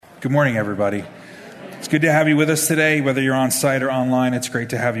Good morning, everybody. It's good to have you with us today, whether you're on site or online. It's great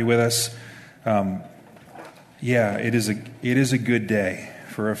to have you with us. It is a good day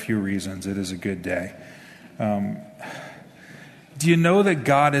for a few reasons. It is a good day. Do you know that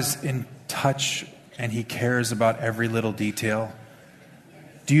God is in touch and He cares about every little detail?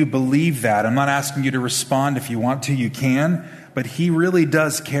 Do you believe that? I'm not asking you to respond. If you want to, you can. But He really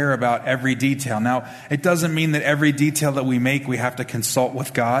does care about every detail. Now, it doesn't mean that every detail that we make, we have to consult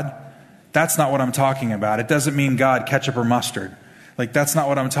with God. That's not what I'm talking about. It doesn't mean God, ketchup or mustard. That's not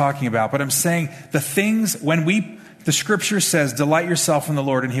what I'm talking about. But I'm saying the things, the Scripture says, delight yourself in the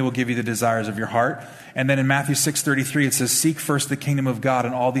Lord and He will give you the desires of your heart. And then in Matthew 6:33, it says, seek first the kingdom of God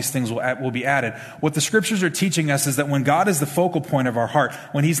and all these things will be added. What the Scriptures are teaching us is that when God is the focal point of our heart,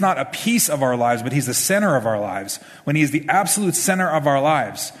 when He's not a piece of our lives, but He's the center of our lives, when He is the absolute center of our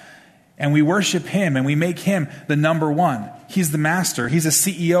lives, and we worship Him and we make Him the number one, He's the master, He's the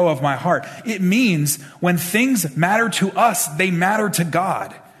CEO of my heart. It means when things matter to us, they matter to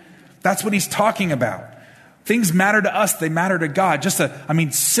God. That's what He's talking about. Things matter to us, they matter to God.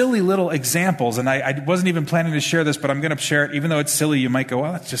 Silly little examples. And I wasn't even planning to share this, but I'm going to share it. Even though it's silly, you might go,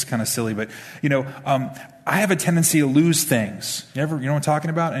 well, that's just kind of silly. But, I have a tendency to lose things. You know what I'm talking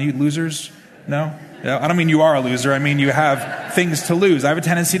about? Any losers? No? Yeah, I don't mean you are a loser. I mean you have things to lose. I have a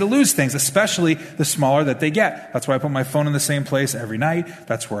tendency to lose things, especially the smaller that they get. That's why I put my phone in the same place every night.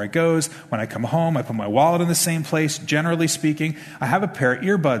 That's where it goes. When I come home, I put my wallet in the same place. Generally speaking, I have a pair of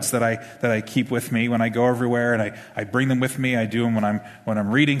earbuds that I keep with me when I go everywhere, and I bring them with me. I do them when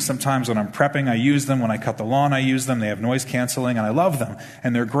I'm reading. Sometimes when I'm prepping, I use them. When I cut the lawn, I use them. They have noise canceling, and I love them,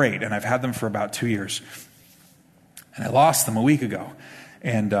 and they're great. And I've had them for about 2 years. And I lost them a week ago,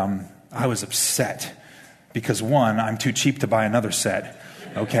 and I was upset because, one, I'm too cheap to buy another set,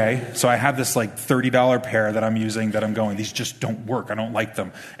 okay? So I have this $30 pair that I'm using that I'm going, these just don't work. I don't like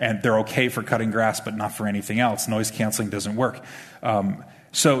them. And they're okay for cutting grass, but not for anything else. Noise canceling doesn't work.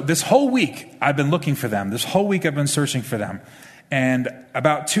 So this whole week, I've been looking for them. This whole week, I've been searching for them. And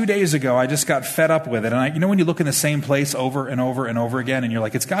about 2 days ago, I just got fed up with it. And when you look in the same place over and over and over again, and you're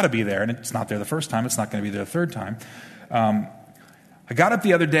like, it's got to be there. And it's not there the first time. It's not going to be there the third time. I got up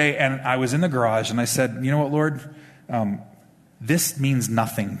the other day and I was in the garage and I said, you know what, Lord, this means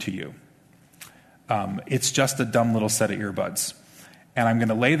nothing to you. It's just a dumb little set of earbuds. And I'm going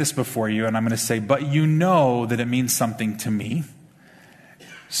to lay this before you and I'm going to say, but you know that it means something to me.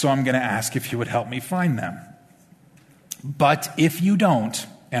 So I'm going to ask if you would help me find them. But if you don't,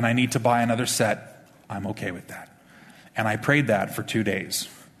 and I need to buy another set, I'm okay with that. And I prayed that for 2 days.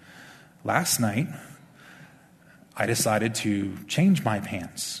 Last night, I decided to change my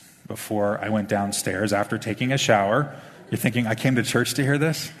pants before I went downstairs after taking a shower. You're thinking, I came to church to hear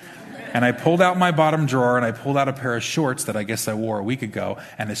this? And I pulled out my bottom drawer and I pulled out a pair of shorts that I guess I wore a week ago.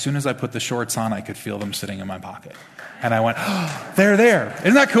 And as soon as I put the shorts on, I could feel them sitting in my pocket. And I went, oh, they're there.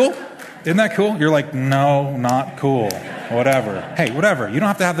 Isn't that cool? Isn't that cool? You're like, no, not cool. Whatever. Hey, whatever. You don't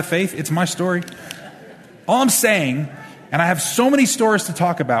have to have the faith. It's my story. All I'm saying, and I have so many stories to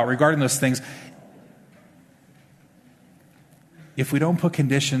talk about regarding those things, if we don't put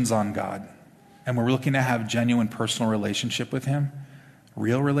conditions on God and we're looking to have genuine personal relationship with Him,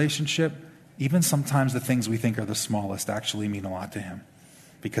 real relationship, even sometimes the things we think are the smallest actually mean a lot to Him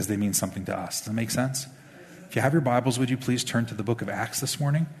because they mean something to us. Does that make sense? If you have your Bibles, would you please turn to the book of Acts this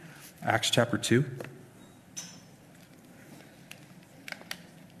morning? Acts chapter 2.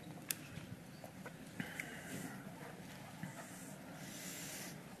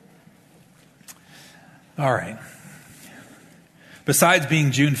 All right. Besides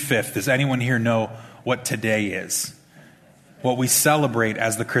being June 5th, does anyone here know what today is? What we celebrate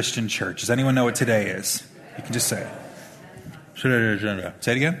as the Christian church. Does anyone know what today is? You can just say it. Say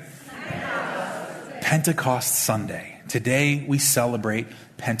it again. Pentecost Sunday. Today we celebrate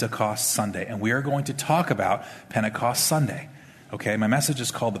Pentecost Sunday. And we are going to talk about Pentecost Sunday. Okay, my message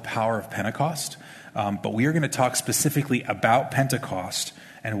is called The Power of Pentecost. But we are going to talk specifically about Pentecost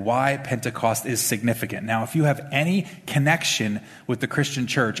and why Pentecost is significant. Now, if you have any connection with the Christian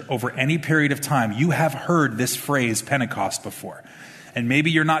church over any period of time, you have heard this phrase Pentecost before. And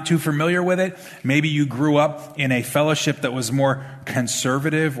maybe you're not too familiar with it. Maybe you grew up in a fellowship that was more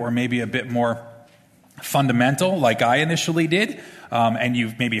conservative or maybe a bit more fundamental, like I initially did. And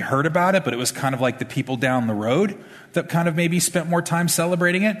you've maybe heard about it, but it was kind of like the people down the road that kind of maybe spent more time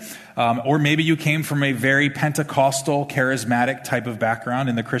celebrating it. Or maybe you came from a very Pentecostal, charismatic type of background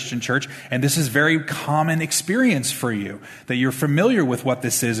in the Christian church, and this is very common experience for you, that you're familiar with what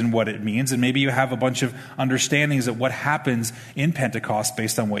this is and what it means, and maybe you have a bunch of understandings of what happens in Pentecost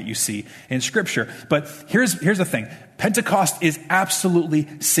based on what you see in Scripture. But here's the thing. Pentecost is absolutely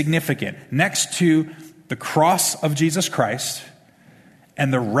significant. Next to the cross of Jesus Christ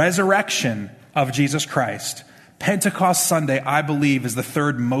and the resurrection of Jesus Christ, Pentecost Sunday, I believe, is the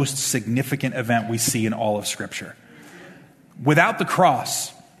third most significant event we see in all of Scripture. Without the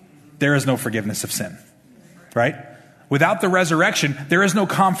cross, there is no forgiveness of sin, right? Without the resurrection, there is no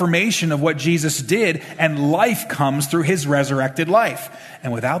confirmation of what Jesus did, and life comes through his resurrected life.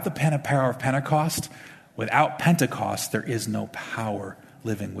 And without the power of Pentecost, without Pentecost, there is no power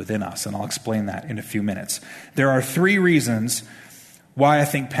living within us. And I'll explain that in a few minutes. There are 3 reasons why I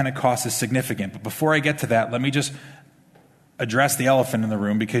think Pentecost is significant. But before I get to that, let me just address the elephant in the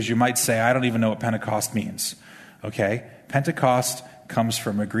room, because you might say, I don't even know what Pentecost means. Okay? Pentecost comes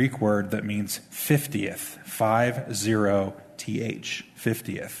from a Greek word that means 50th, 50th,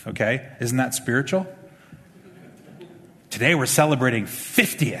 50th, okay? Isn't that spiritual? Today we're celebrating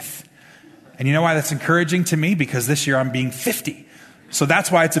 50th. And you know why that's encouraging to me? Because this year I'm being 50. So that's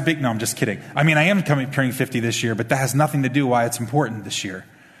why it's a big, no, I'm just kidding. I mean, I am turning 50 this year, but that has nothing to do why it's important this year.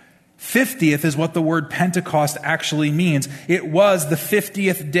 50th is what the word Pentecost actually means. It was the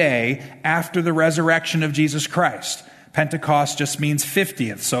 50th day after the resurrection of Jesus Christ. Pentecost just means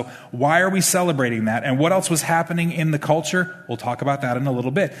 50th. So why are we celebrating that? And what else was happening in the culture? We'll talk about that in a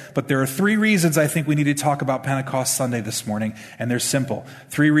little bit. But there are 3 reasons I think we need to talk about Pentecost Sunday this morning, and they're simple.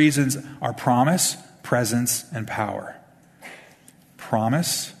 3 reasons are promise, presence, and power.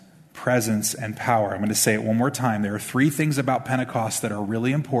 Promise, presence, and power. I'm going to say it one more time. There are 3 things about Pentecost that are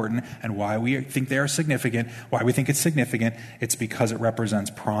really important, and why we think they are significant, why we think it's significant. It's because it represents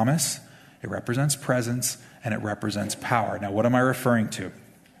promise, it represents presence, and it represents power. Now, what am I referring to?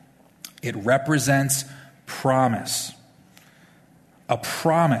 It represents promise. A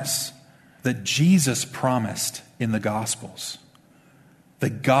promise that Jesus promised in the Gospels.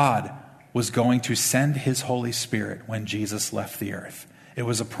 That God was going to send his Holy Spirit when Jesus left the earth. It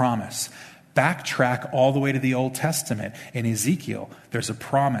was a promise. Backtrack all the way to the Old Testament. In Ezekiel, there's a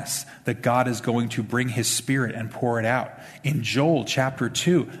promise that God is going to bring his Spirit and pour it out. In Joel chapter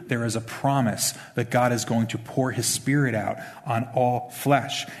 2, there is a promise that God is going to pour his Spirit out on all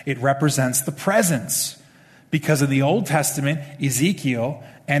flesh. It represents the presence. Because in the Old Testament, Ezekiel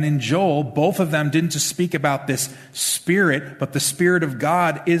and in Joel, both of them didn't just speak about this Spirit, but the Spirit of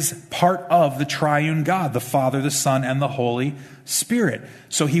God is part of the triune God, the Father, the Son, and the Holy Spirit.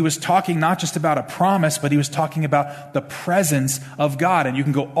 So he was talking not just about a promise, but he was talking about the presence of God. And you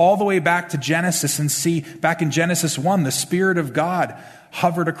can go all the way back to Genesis and see, back in Genesis 1, the Spirit of God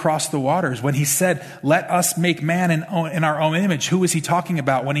hovered across the waters. When he said, let us make man in our own image, who was he talking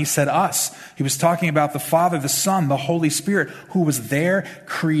about when he said us? He was talking about the Father, the Son, the Holy Spirit, who was there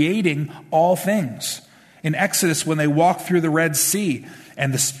creating all things. In Exodus, when they walked through the Red Sea,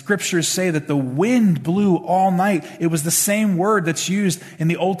 and the scriptures say that the wind blew all night, it was the same word that's used in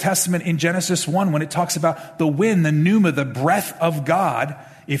the Old Testament in Genesis 1 when it talks about the wind, the pneuma, the breath of God,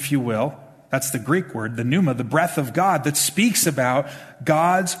 if you will. That's the Greek word, the pneuma, the breath of God, that speaks about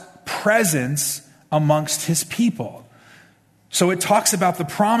God's presence amongst his people. So it talks about the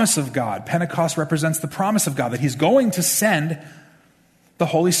promise of God. Pentecost represents the promise of God, that he's going to send the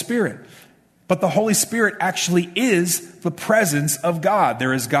Holy Spirit. But the Holy Spirit actually is the presence of God.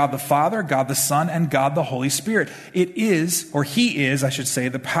 There is God the Father, God the Son, and God the Holy Spirit. It is, or he is, I should say,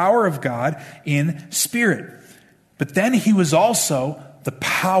 the power of God in spirit. But then he was also the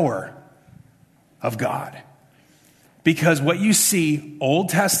power of God. Because what you see, Old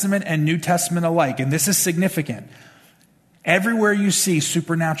Testament and New Testament alike, and this is significant, everywhere you see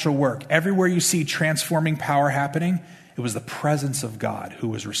supernatural work, everywhere you see transforming power happening, it was the presence of God who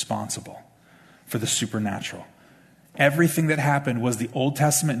was responsible for the supernatural. Everything that happened was the Old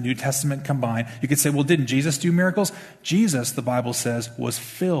Testament, New Testament combined. You could say, well, didn't Jesus do miracles? Jesus, the Bible says, was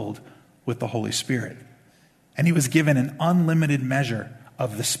filled with the Holy Spirit. And he was given an unlimited measure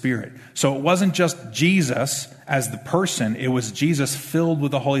of the Spirit. So it wasn't just Jesus as the person, it was Jesus filled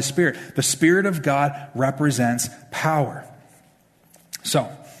with the Holy Spirit. The Spirit of God represents power. So,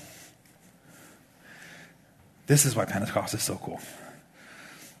 this is why Pentecost is so cool.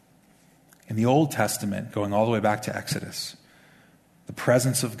 In the Old Testament, going all the way back to Exodus, the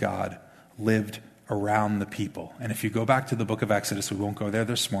presence of God lived around the people. And if you go back to the book of Exodus, we won't go there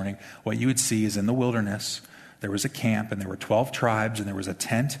this morning, what you would see is in the wilderness, there was a camp, and there were 12 tribes, and there was a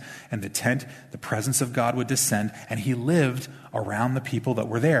tent, and the tent, the presence of God would descend, and he lived around the people that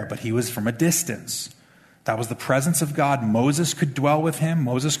were there, but he was from a distance. That was the presence of God. Moses could dwell with him.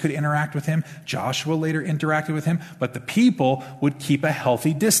 Moses could interact with him. Joshua later interacted with him, but the people would keep a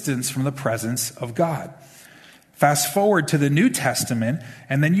healthy distance from the presence of God. Fast forward to the New Testament,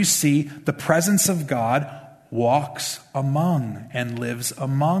 and then you see the presence of God walks among and lives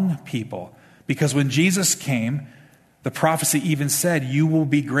among people. Because when Jesus came, the prophecy even said, you will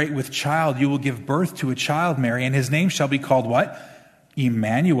be great with child. You will give birth to a child, Mary, and his name shall be called what?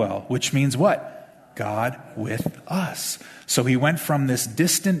 Emmanuel, which means what? God with us. So he went from this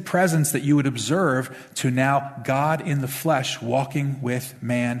distant presence that you would observe to now God in the flesh walking with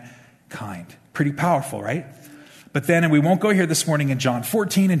mankind. Pretty powerful, right? But then, and we won't go here this morning, in John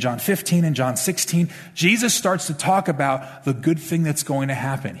 14 and John 15 and John 16, Jesus starts to talk about the good thing that's going to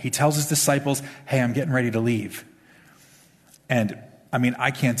happen. He tells his disciples, hey, I'm getting ready to leave. And I mean,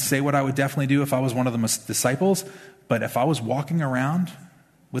 I can't say what I would definitely do if I was one of the disciples, but if I was walking around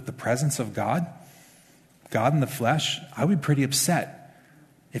with the presence of God in the flesh, I would be pretty upset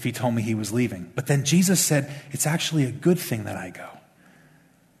if he told me he was leaving. But then Jesus said, it's actually a good thing that I go.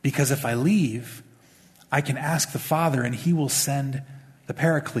 Because if I leave, I can ask the Father and he will send the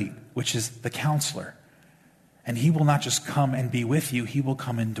Paraclete, which is the counselor. And he will not just come and be with you, he will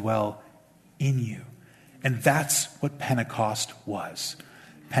come and dwell in you. And that's what Pentecost was.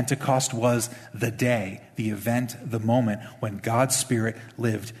 Pentecost was the day, the event, the moment when God's Spirit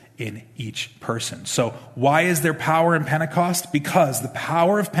lived in each person. So why is there power in Pentecost? Because the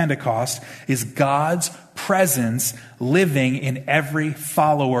power of Pentecost is God's presence living in every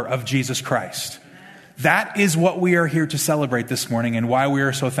follower of Jesus Christ. That is what we are here to celebrate this morning and why we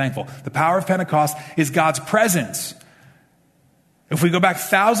are so thankful. The power of Pentecost is God's presence. If we go back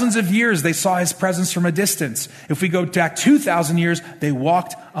thousands of years, they saw his presence from a distance. If we go back 2,000 years, they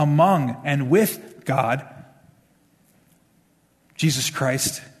walked among and with God, Jesus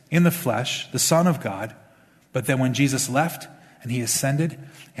Christ in the flesh, the Son of God. But then when Jesus left and he ascended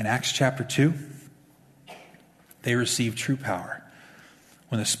in Acts chapter 2, they received true power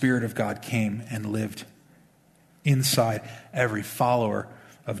when the Spirit of God came and lived inside every follower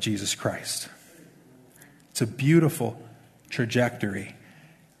of Jesus Christ. It's a beautiful trajectory.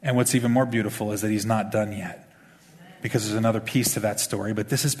 And what's even more beautiful is that he's not done yet, because there's another piece to that story. But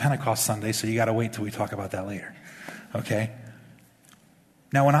this is Pentecost Sunday, so you got to wait till we talk about that later. Okay?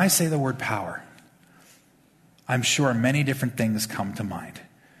 Now, when I say the word power, I'm sure many different things come to mind.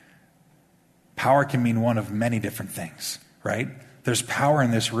 Power can mean one of many different things, right? There's power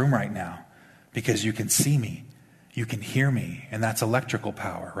in this room right now because you can see me, you can hear me, and that's electrical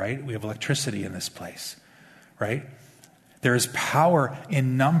power, right? We have electricity in this place, right? There is power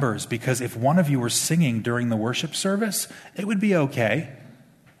in numbers because if one of you were singing during the worship service, it would be okay.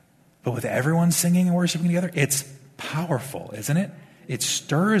 But with everyone singing and worshiping together, it's powerful, isn't it? It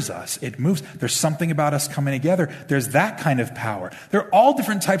stirs us. It moves. There's something about us coming together. There's that kind of power. There are all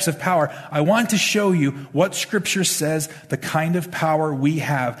different types of power. I want to show you what Scripture says the kind of power we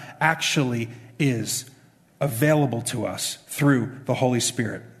have actually is available to us through the Holy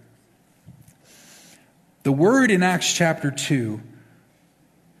Spirit. The word in Acts chapter 2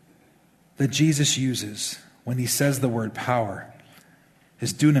 that Jesus uses when he says the word power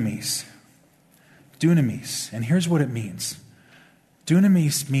is dunamis. Dunamis. And here's what it means.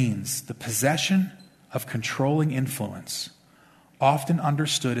 Dunamis means the possession of controlling influence, often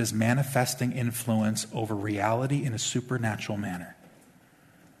understood as manifesting influence over reality in a supernatural manner.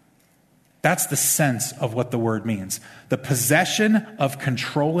 That's the sense of what the word means. The possession of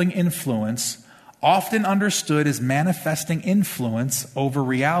controlling influence, often understood as manifesting influence over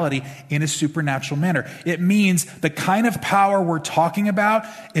reality in a supernatural manner. It means the kind of power we're talking about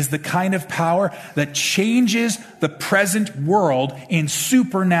is the kind of power that changes the present world in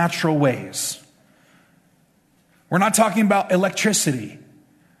supernatural ways. We're not talking about electricity.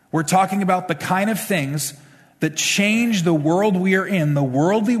 We're talking about the kind of things that change the world we are in, the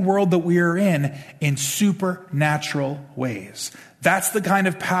worldly world that we are in supernatural ways. That's the kind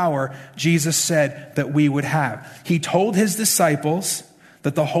of power Jesus said that we would have. He told his disciples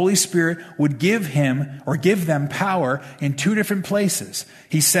that the Holy Spirit would give him or give them power in two different places.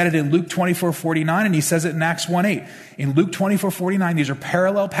 He said it in Luke 24:49, and he says it in Acts 1:8. In Luke 24:49, these are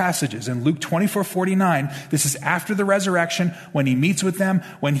parallel passages. In Luke 24:49, this is after the resurrection, when he meets with them,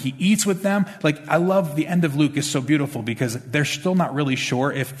 when he eats with them. Like, I love the end of Luke is so beautiful because they're still not really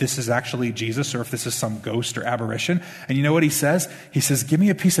sure if this is actually Jesus or if this is some ghost or aberration. And you know what he says? He says, give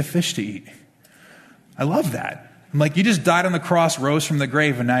me a piece of fish to eat. I love that. I'm like, you just died on the cross, rose from the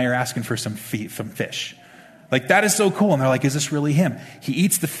grave, and now you're asking for some fish. Like, that is so cool. And they're like, is this really him? He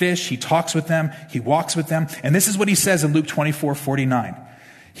eats the fish. He talks with them. He walks with them. And this is what he says in Luke 24:49.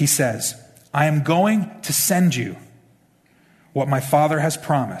 He says, I am going to send you what my Father has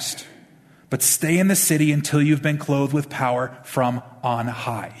promised, but stay in the city until you've been clothed with power from on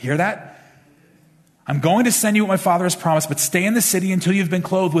high. Hear that? I'm going to send you what my Father has promised, but stay in the city until you've been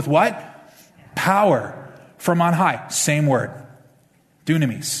clothed with what? Power from on high. Same word.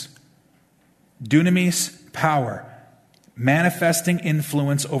 Dunamis. Dunamis, power. Manifesting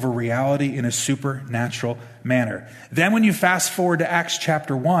influence over reality in a supernatural manner. Then when you fast forward to Acts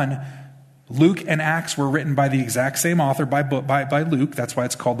chapter 1, Luke and Acts were written by the exact same author, by Luke. That's why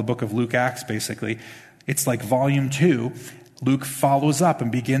it's called the book of Luke Acts, basically. It's like volume 2. Luke follows up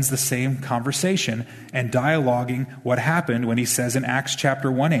and begins the same conversation and dialoguing what happened when he says in Acts chapter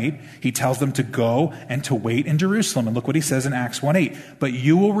 1:8, he tells them to go and to wait in Jerusalem. And look what he says in Acts 1:8. But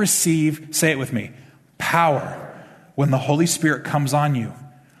you will receive, say it with me, power when the Holy Spirit comes on you,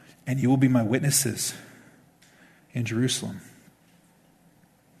 and you will be my witnesses in Jerusalem,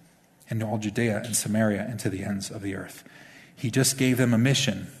 and all Judea and Samaria and to the ends of the earth. He just gave them a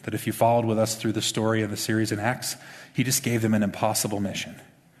mission that if you followed with us through the story of the series in Acts, he just gave them an impossible mission.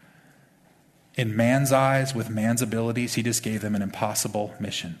 In man's eyes, with man's abilities, he just gave them an impossible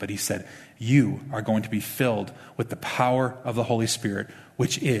mission. But he said, you are going to be filled with the power of the Holy Spirit,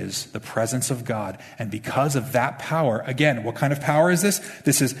 which is the presence of God. And because of that power, again, what kind of power is this?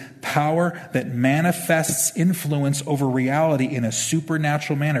 This is power that manifests influence over reality in a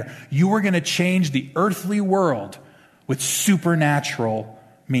supernatural manner. You are going to change the earthly world with supernatural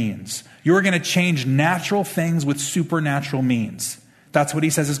means. You are going to change natural things with supernatural means. That's what he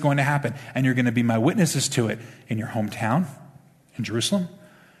says is going to happen. And you're going to be my witnesses to it in your hometown, in Jerusalem.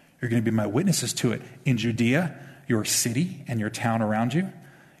 You're going to be my witnesses to it in Judea, your city and your town around you.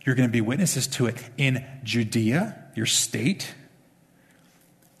 You're going to be witnesses to it in Judea, your state,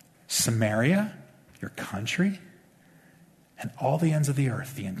 Samaria, your country, and all the ends of the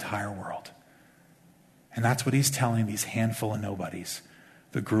earth, the entire world. And that's what he's telling these handful of nobodies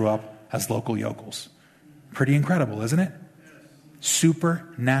that grew up as local yokels. Pretty incredible, isn't it?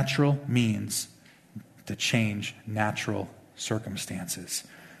 Supernatural means to change natural circumstances.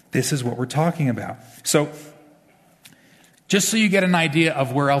 This is what we're talking about. So, just so you get an idea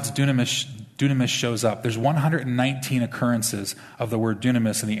of where else dunamis shows up, there's 119 occurrences of the word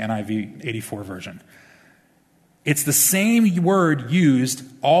dunamis in the NIV 84 version. It's the same word used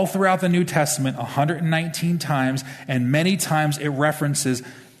all throughout the New Testament 119 times, and many times it references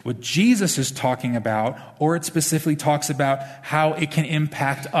what Jesus is talking about, or it specifically talks about how it can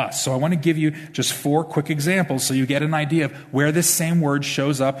impact us. So I want to give you just 4 quick examples so you get an idea of where this same word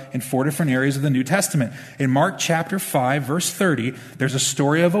shows up in 4 different areas of the New Testament. In Mark chapter 5, verse 30, there's a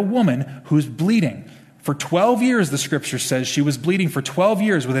story of a woman who's bleeding. For 12 years, the scripture says, she was bleeding for 12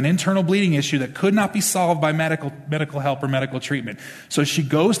 years with an internal bleeding issue that could not be solved by medical help or medical treatment. So she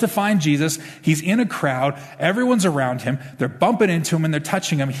goes to find Jesus. He's in a crowd. Everyone's around him. They're bumping into him and they're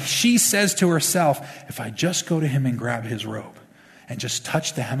touching him. She says to herself, if I just go to him and grab his robe and just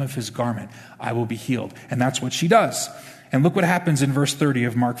touch the hem of his garment, I will be healed. And that's what she does. And look what happens in verse 30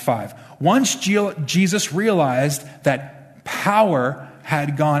 of Mark 5. Once Jesus realized that power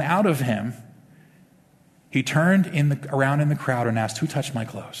had gone out of him, he turned around in the crowd and asked, who touched my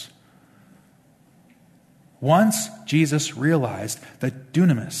clothes? Once Jesus realized that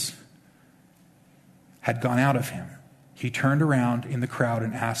dunamis had gone out of him, he turned around in the crowd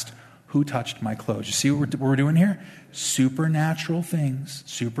and asked, who touched my clothes? You see what we're doing here? Supernatural things,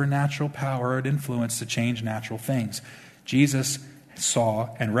 supernatural power and influence to change natural things. Jesus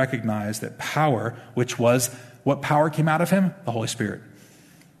saw and recognized that power, which was, what power came out of him? The Holy Spirit.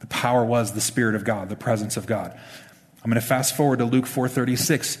 The power was the Spirit of God, the presence of God. I'm going to fast forward to Luke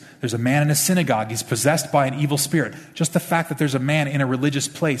 4:36. There's a man in a synagogue. He's possessed by an evil spirit. Just the fact that there's a man in a religious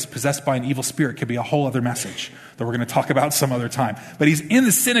place possessed by an evil spirit could be a whole other message that we're going to talk about some other time. But he's in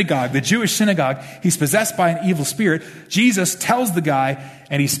the synagogue, the Jewish synagogue. He's possessed by an evil spirit. Jesus tells the guy,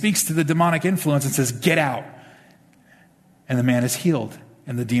 and he speaks to the demonic influence and says, get out. And the man is healed,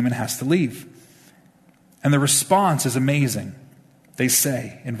 and the demon has to leave. And the response is amazing. They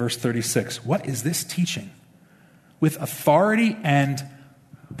say in verse 36, what is this teaching? With authority and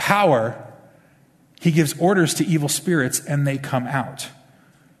power, he gives orders to evil spirits and they come out.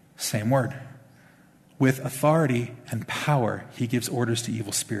 Same word. With authority and power, he gives orders to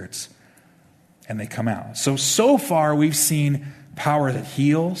evil spirits and they come out. So far we've seen power that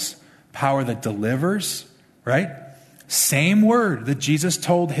heals, power that delivers, right? Same word that Jesus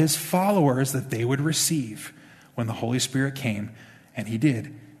told his followers that they would receive when the Holy Spirit came. And he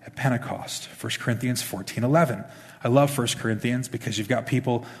did at Pentecost, 1 Corinthians 14:11. I love 1 Corinthians because you've got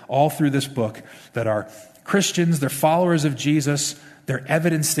people all through this book that are Christians, they're followers of Jesus, they're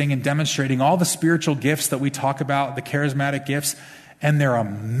evidencing and demonstrating all the spiritual gifts that we talk about, the charismatic gifts, and they're a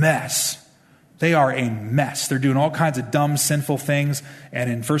mess They are a mess. They're doing all kinds of dumb, sinful things.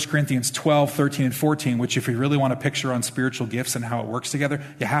 And in 1 Corinthians 12, 13, and 14, which if you really want a picture on spiritual gifts and how it works together,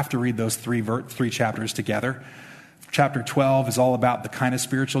 you have to read those three chapters together. Chapter 12 is all about the kind of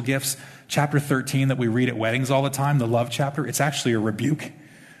spiritual gifts. Chapter 13 that we read at weddings all the time, the love chapter, it's actually a rebuke.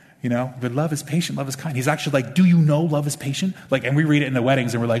 But love is patient, love is kind. He's actually like, do you know love is patient? And we read it in the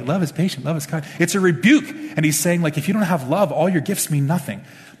weddings and we're like, love is patient, love is kind. It's a rebuke. And he's saying, if you don't have love, all your gifts mean nothing.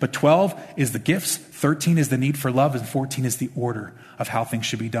 But 12 is the gifts, 13 is the need for love, and 14 is the order of how things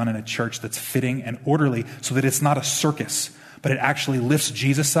should be done in a church that's fitting and orderly so that it's not a circus, but it actually lifts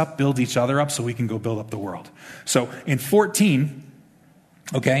Jesus up, builds each other up so we can go build up the world. So in 14,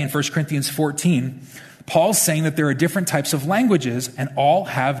 in 1 Corinthians 14, Paul's saying that there are different types of languages and all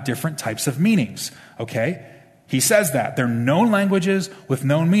have different types of meanings, okay? He says that. They're known languages with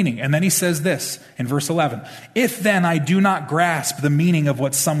known meaning. And then he says this in verse 11. If then I do not grasp the meaning of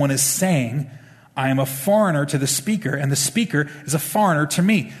what someone is saying, I am a foreigner to the speaker, and the speaker is a foreigner to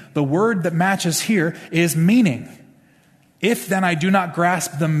me. The word that matches here is meaning. If then I do not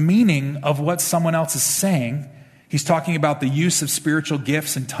grasp the meaning of what someone else is saying, he's talking about the use of spiritual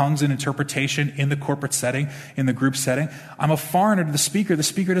gifts and tongues and interpretation in the corporate setting, in the group setting. I'm a foreigner to the speaker. The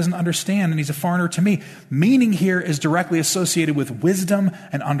speaker doesn't understand, and he's a foreigner to me. Meaning here is directly associated with wisdom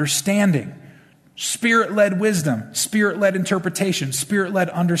and understanding. Spirit-led wisdom, Spirit-led interpretation, Spirit-led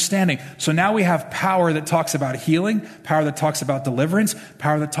understanding. So now we have power that talks about healing, power that talks about deliverance,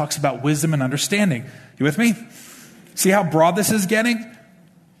 power that talks about wisdom and understanding. You with me? See how broad this is getting?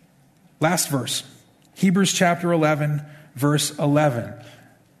 Last verse. Hebrews chapter 11, verse 11.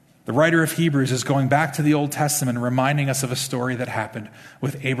 The writer of Hebrews is going back to the Old Testament and reminding us of a story that happened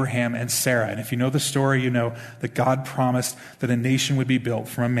with Abraham and Sarah. And if you know the story, you know that God promised that a nation would be built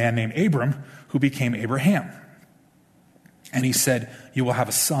from a man named Abram, who became Abraham. And he said, you will have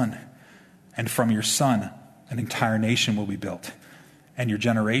a son, and from your son, an entire nation will be built. And your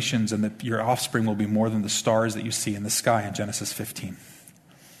generations and your offspring will be more than the stars that you see in the sky in Genesis 15.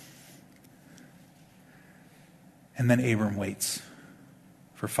 And then Abram waits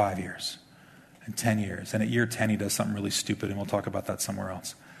for 5 years and 10 years. And at year 10, he does something really stupid, and we'll talk about that somewhere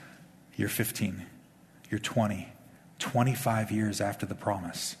else. Year 15, year 20, 25 years after the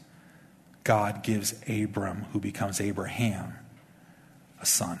promise, God gives Abram, who becomes Abraham, a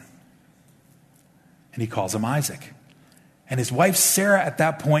son. And he calls him Isaac. And his wife Sarah at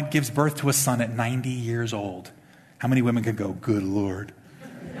that point gives birth to a son at 90 years old. How many women could go, good Lord?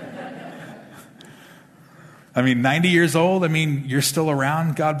 90 years old, you're still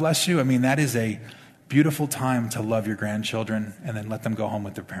around, God bless you. That is a beautiful time to love your grandchildren and then let them go home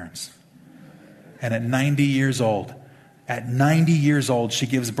with their parents. And at 90 years old, she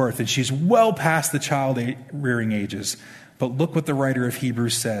gives birth, and she's well past the child rearing ages. But look what the writer of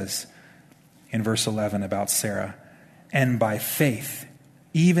Hebrews says in verse 11 about Sarah. And by faith,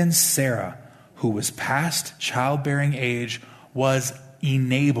 even Sarah, who was past childbearing age, was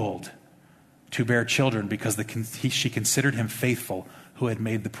enabled to bear children because she considered him faithful who had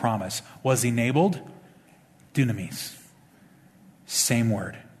made the promise. Was enabled? Dunamis. Same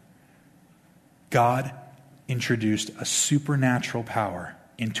word. God introduced a supernatural power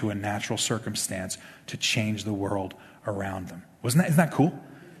into a natural circumstance to change the world around them. Isn't that cool?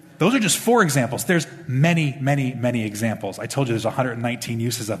 Those are just 4 examples. There's many, many, many examples. I told you there's 119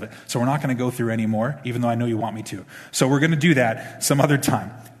 uses of it. So we're not going to go through any more, even though I know you want me to. So we're going to do that some other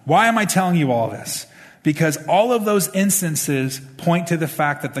time. Why am I telling you all this? Because all of those instances point to the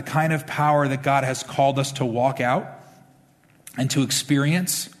fact that the kind of power that God has called us to walk out and to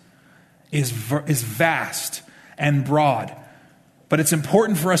experience is vast and broad. But it's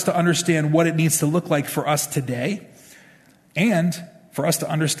important for us to understand what it needs to look like for us today. And for us to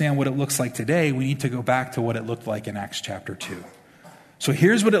understand what it looks like today, we need to go back to what it looked like in Acts chapter 2. So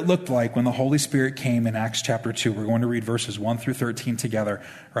here's what it looked like when the Holy Spirit came in Acts chapter 2. We're going to read verses 1 through 13 together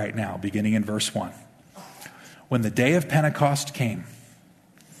right now, beginning in verse 1. When the day of Pentecost came,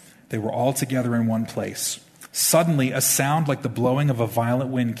 they were all together in one place. Suddenly, a sound like the blowing of a violent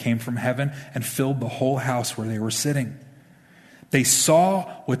wind came from heaven and filled the whole house where they were sitting. They saw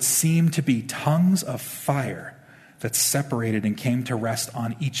what seemed to be tongues of fire that separated and came to rest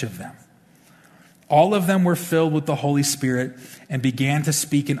on each of them. All of them were filled with the Holy Spirit and began to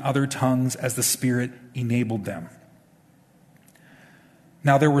speak in other tongues as the Spirit enabled them.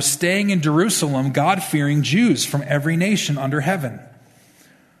 Now there were staying in Jerusalem God-fearing Jews from every nation under heaven.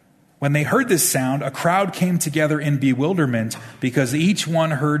 When they heard this sound, a crowd came together in bewilderment because each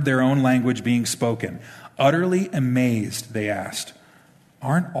one heard their own language being spoken. Utterly amazed, they asked,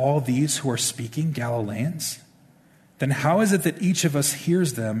 "Aren't all these who are speaking Galileans? then how is it that each of us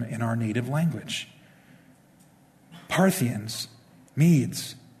hears them in our native language? Parthians,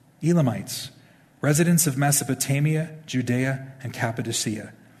 Medes, Elamites, residents of Mesopotamia, Judea, and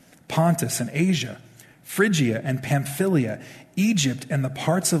Cappadocia, Pontus and Asia, Phrygia and Pamphylia, Egypt and the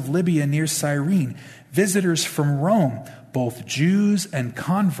parts of Libya near Cyrene, visitors from Rome, both Jews and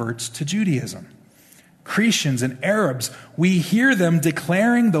converts to Judaism. Cretians and Arabs, we hear them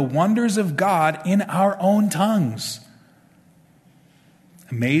declaring the wonders of God in our own tongues.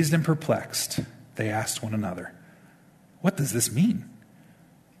 Amazed and perplexed, they asked one another, "What does this mean?"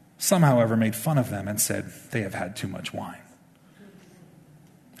 Some, however, made fun of them and said, "They have had too much wine."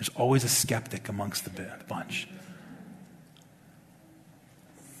 There's always a skeptic amongst the bunch.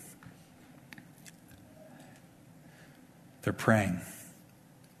 They're praying.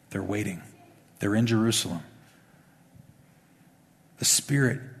 They're waiting. They're in Jerusalem. The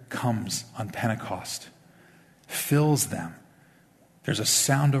Spirit comes on Pentecost, fills them. There's a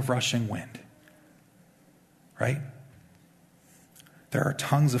sound of rushing wind, right? There are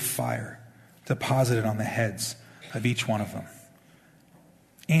tongues of fire deposited on the heads of each one of them.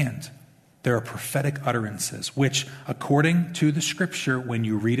 And there are prophetic utterances, which, according to the Scripture, when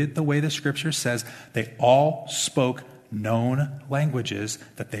you read it the way the Scripture says, they all spoke known languages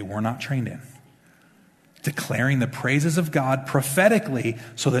that they were not trained in, declaring the praises of God prophetically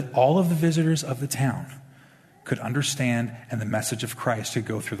so that all of the visitors of the town could understand and the message of Christ could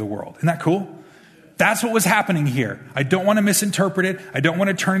go through the world. Isn't that cool? That's what was happening here. I don't want to misinterpret it. I don't want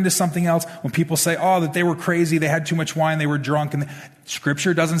to turn into something else when people say, oh, that they were crazy, they had too much wine, they were drunk. And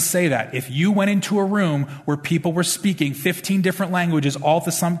Scripture doesn't say that. If you went into a room where people were speaking 15 different languages all at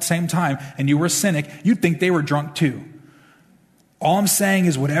the same time and you were a cynic, you'd think they were drunk too. All I'm saying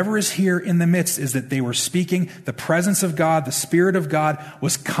is whatever is here in the midst is that they were speaking. The presence of God, the Spirit of God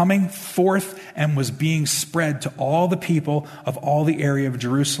was coming forth and was being spread to all the people of all the area of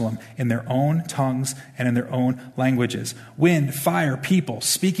Jerusalem in their own tongues and in their own languages. Wind, fire, people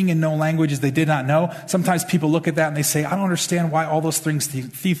speaking in no languages they did not know. Sometimes people look at that and they say, I don't understand why all those things,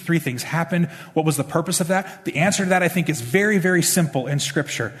 three things happened. What was the purpose of that? The answer to that, I think, is very, very simple in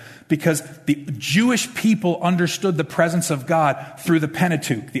Scripture, because the Jewish people understood the presence of God through the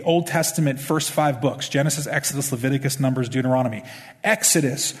Pentateuch, the Old Testament first 5 books, Genesis, Exodus, Leviticus, Numbers, Deuteronomy.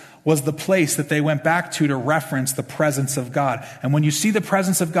 Exodus was the place that they went back to reference the presence of God. And when you see the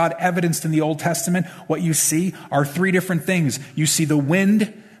presence of God evidenced in the Old Testament, what you see are 3 different things. You see the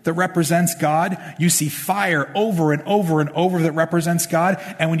wind that represents God. You see fire over and over and over that represents God.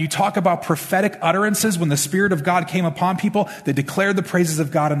 And when you talk about prophetic utterances, when the Spirit of God came upon people, they declared the praises of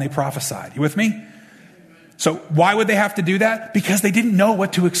God and they prophesied. You with me? So why would they have to do that? Because they didn't know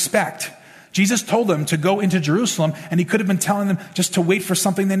what to expect. Jesus told them to go into Jerusalem, and he could have been telling them just to wait for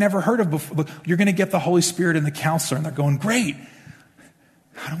something they never heard of before. Look, you're going to get the Holy Spirit and the Counselor. And they're going, great.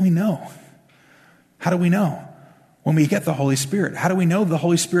 How do we know? How do we know? When we get the Holy Spirit, how do we know the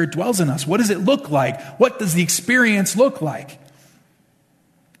Holy Spirit dwells in us? What does it look like? What does the experience look like?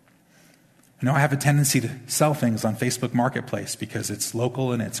 You know, I have a tendency to sell things on Facebook Marketplace because it's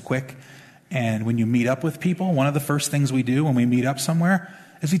local and it's quick. And when you meet up with people, one of the first things we do when we meet up somewhere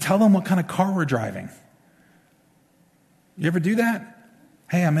is we tell them what kind of car we're driving. You ever do that?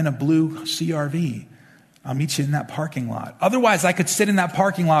 Hey, I'm in a blue CRV. I'll meet you in that parking lot. Otherwise, I could sit in that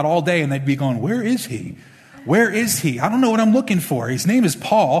parking lot all day and they'd be going, where is he? Where is he? I don't know what I'm looking for. His name is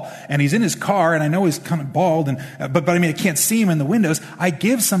Paul, and he's in his car, and I know he's kind of bald, but I mean, I can't see him in the windows. I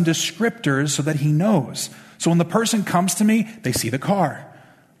give some descriptors so that he knows. So when the person comes to me, they see the car.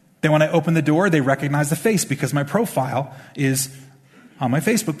 Then when I open the door, they recognize the face because my profile is on my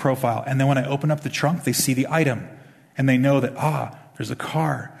Facebook profile. And then when I open up the trunk, they see the item, and they know that, there's a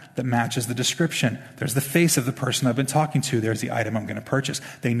car that matches the description. There's the face of the person I've been talking to. There's the item I'm going to purchase.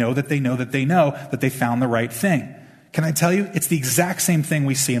 They know that they know that they know that they found the right thing. Can I tell you? It's the exact same thing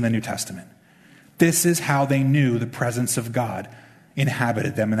we see in the New Testament. This is how they knew the presence of God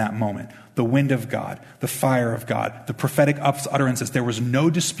inhabited them in that moment. The wind of God, the fire of God, the prophetic utterances. There was no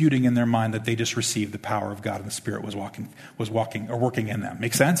disputing in their mind that they just received the power of God and the Spirit was working in them.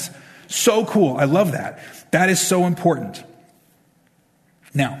 Make sense? So cool. I love that. That is so important.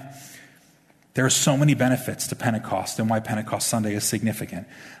 Now, there are so many benefits to Pentecost and why Pentecost Sunday is significant,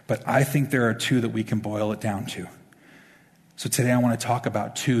 but I think there are 2 that we can boil it down to. So today I want to talk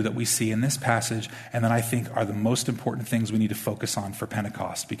about 2 that we see in this passage and that I think are the most important things we need to focus on for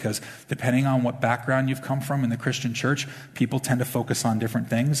Pentecost, because depending on what background you've come from in the Christian church, people tend to focus on different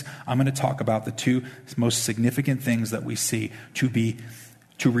things. I'm going to talk about the 2 most significant things that we see to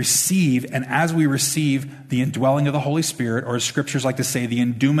to receive, and as we receive the indwelling of the Holy Spirit, or as scriptures like to say, the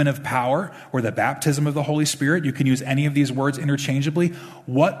endowment of power, or the baptism of the Holy Spirit, you can use any of these words interchangeably.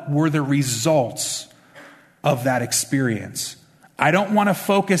 What were the results of that experience? I don't want to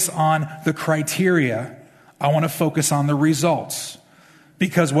focus on the criteria. I want to focus on the results.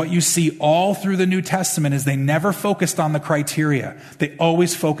 Because what you see all through the New Testament is they never focused on the criteria. They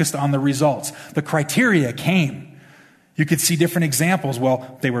always focused on the results. The criteria came. You could see different examples.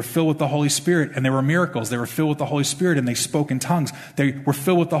 Well, they were filled with the Holy Spirit and there were miracles. They were filled with the Holy Spirit and they spoke in tongues. They were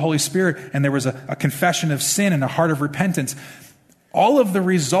filled with the Holy Spirit and there was a confession of sin and a heart of repentance. All of the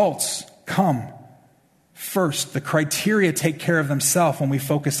results come first. The criteria take care of themselves when we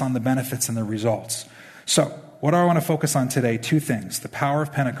focus on the benefits and the results. So, what do I want to focus on today? Two things. The power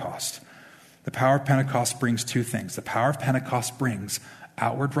of Pentecost. The power of Pentecost brings two things. The power of Pentecost brings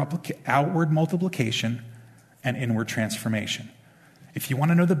outward multiplication and inward transformation. If you want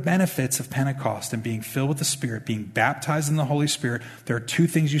to know the benefits of Pentecost and being filled with the Spirit, being baptized in the Holy Spirit, there are two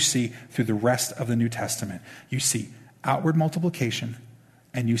things you see through the rest of the New Testament. You see outward multiplication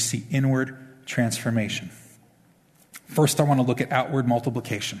and you see inward transformation. First, I want to look at outward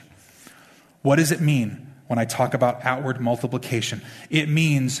multiplication. What does it mean when I talk about outward multiplication? It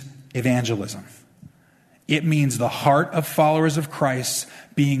means evangelism. It means the heart of followers of Christ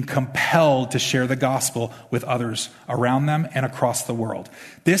being compelled to share the gospel with others around them and across the world.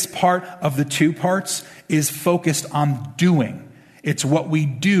 This part of the two parts is focused on doing. It's what we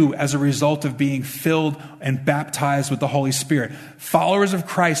do as a result of being filled and baptized with the Holy Spirit. Followers of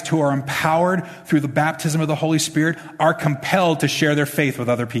Christ who are empowered through the baptism of the Holy Spirit are compelled to share their faith with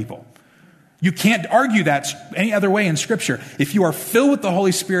other people. You can't argue that any other way in Scripture. If you are filled with the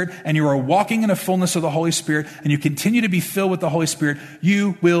Holy Spirit and you are walking in the fullness of the Holy Spirit and you continue to be filled with the Holy Spirit,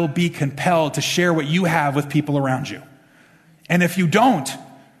 you will be compelled to share what you have with people around you. And if you don't,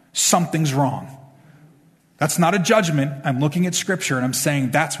 something's wrong. That's not a judgment. I'm looking at Scripture and I'm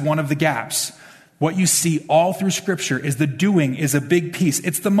saying that's one of the gaps. What you see all through Scripture is the doing is a big piece.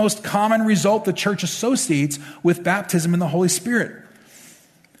 It's the most common result the church associates with baptism in the Holy Spirit.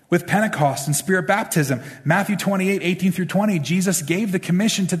 With Pentecost and Spirit baptism. Matthew 28, 18 through 20, Jesus gave the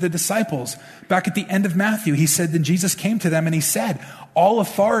commission to the disciples. Back at the end of Matthew, he said, then Jesus came to them and he said, all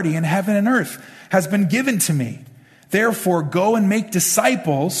authority in heaven and earth has been given to me. Therefore, go and make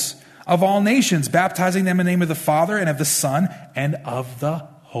disciples of all nations, baptizing them in the name of the Father and of the Son and of the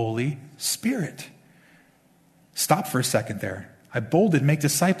Holy Spirit. Stop for a second there. I bolded make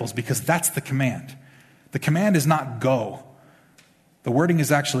disciples because that's the command. The command is not go. The wording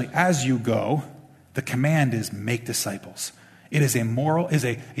is actually, as you go. The command is make disciples. It is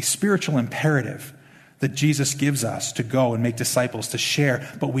a spiritual imperative that Jesus gives us to go and make disciples, to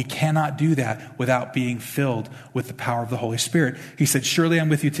share. But we cannot do that without being filled with the power of the Holy Spirit. He said, surely I'm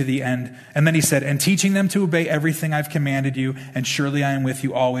with you to the end. And then he said, and teaching them to obey everything I've commanded you, and surely I am with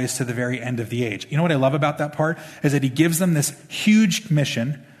you always to the very end of the age. You know what I love about that part? Is that he gives them this huge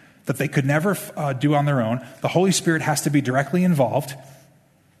mission that they could never do on their own. The Holy Spirit has to be directly involved.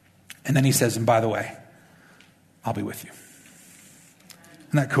 And then he says, and by the way, I'll be with you.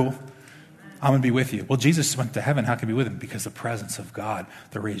 Isn't that cool? I'm going to be with you. Well, Jesus went to heaven. How can he be with him? Because the presence of God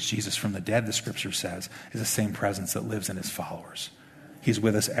that raised Jesus from the dead, the Scripture says, is the same presence that lives in his followers. He's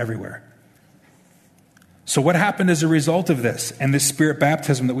with us everywhere. So what happened as a result of this and this Spirit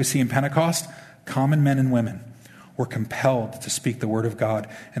baptism that we see in Pentecost? Common men and women were compelled to speak the word of God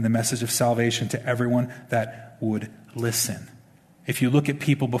and the message of salvation to everyone that would listen. If you look at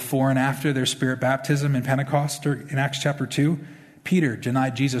people before and after their Spirit baptism in Pentecost or in Acts chapter 2, Peter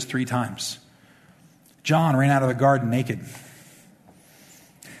denied Jesus 3 times. John ran out of the garden naked.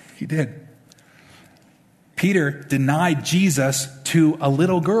 He did. Peter denied Jesus to a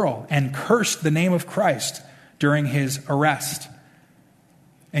little girl and cursed the name of Christ during his arrest.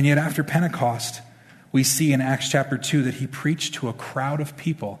 And yet after Pentecost, we see in Acts chapter 2 that he preached to a crowd of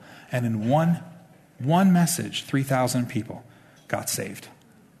people, and in one message, 3,000 people got saved.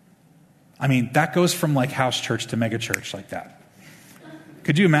 I mean, that goes from like house church to mega church like that.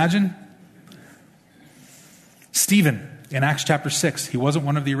 Could you imagine? Stephen, in Acts chapter 6, he wasn't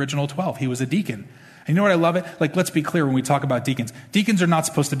one of the original 12. He was a deacon. And you know what I love it? Like, let's be clear when we talk about deacons. Deacons are not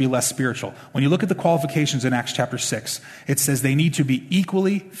supposed to be less spiritual. When you look at the qualifications in Acts chapter 6, it says they need to be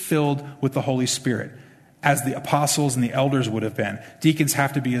equally filled with the Holy Spirit, as the apostles and the elders would have been. Deacons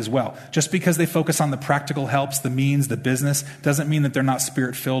have to be as well. Just because they focus on the practical helps, the means, the business, doesn't mean that they're not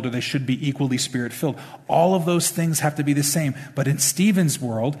Spirit-filled or they should be equally Spirit-filled. All of those things have to be the same. But in Stephen's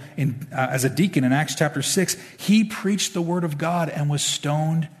world, as a deacon in Acts chapter 6, he preached the word of God and was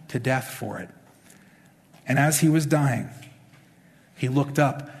stoned to death for it. And as he was dying, He looked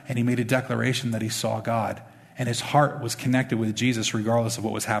up and he made a declaration that he saw God. And his heart was connected with Jesus regardless of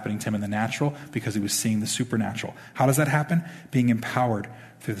what was happening to him in the natural, because he was seeing the supernatural. How does that happen? Being empowered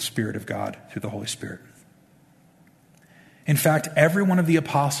through the Spirit of God, through the Holy Spirit. In fact, every one of the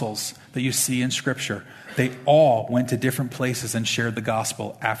apostles that you see in Scripture, they all went to different places and shared the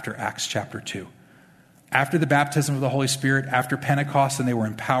gospel after Acts chapter 2. After the baptism of the Holy Spirit, after Pentecost, and they were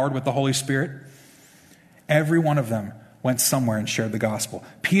empowered with the Holy Spirit, every one of them went somewhere and shared the gospel.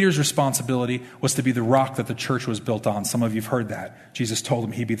 Peter's responsibility was to be the rock that the church was built on. Some of you have heard that. Jesus told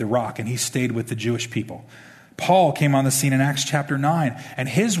him he'd be the rock, and he stayed with the Jewish people. Paul came on the scene in Acts chapter 9, and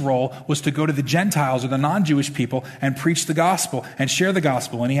his role was to go to the Gentiles or the non-Jewish people and preach the gospel and share the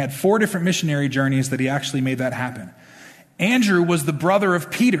gospel. And he had 4 different missionary journeys that he actually made that happen. Andrew was the brother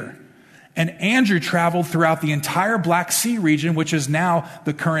of Peter. And Andrew traveled throughout the entire Black Sea region, which is now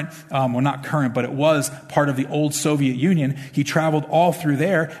the current, well, not current, but it was part of the old Soviet Union. He traveled all through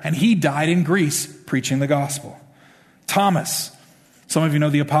there, and he died in Greece preaching the gospel. Thomas. Some of you know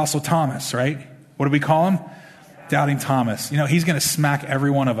the Apostle Thomas, right? What do we call him? Doubting Thomas. You know, he's going to smack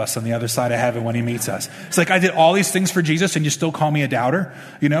every one of us on the other side of heaven when he meets us. It's like, I did all these things for Jesus, and you still call me a doubter?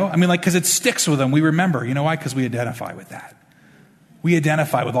 You know? I mean, like, because it sticks with him. We remember. You know why? Because we identify with that. We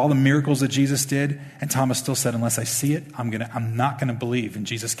identify with all the miracles that Jesus did, and Thomas still said, unless I see it, I'm not going to believe. And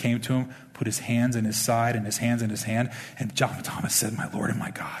Jesus came to him, put his hands in his side and his hands in his hand, and Thomas said, my Lord and my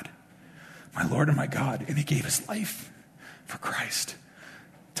God, my Lord and my God. And he gave his life for Christ.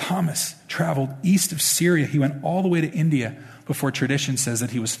 Thomas traveled east of Syria. He went all the way to India before tradition says that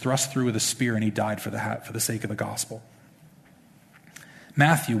he was thrust through with a spear and he died for the sake of the gospel.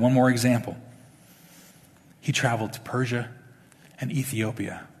 Matthew, one more example. He traveled to Persia and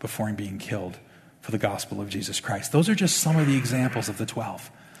Ethiopia before him being killed for the gospel of Jesus Christ. Those are just some of the examples of the 12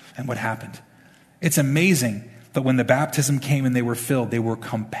 and what happened. It's amazing that when the baptism came and they were filled, they were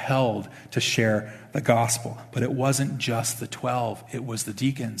compelled to share the gospel. But it wasn't just the 12. It was the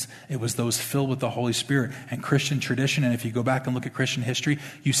deacons. It was those filled with the Holy Spirit. And Christian tradition, and if you go back and look at Christian history,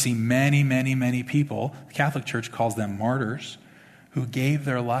 you see many, many, many people, the Catholic Church calls them martyrs, who gave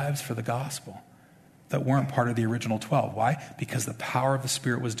their lives for the gospel, that weren't part of the original 12. Why? Because the power of the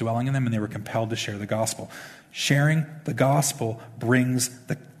Spirit was dwelling in them and they were compelled to share the gospel. Sharing the gospel brings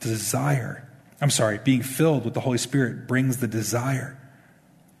the desire. Being filled with the Holy Spirit brings the desire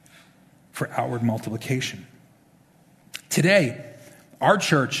for outward multiplication. Today, our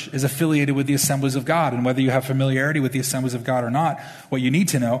church is affiliated with the Assemblies of God, and whether you have familiarity with the Assemblies of God or not, what you need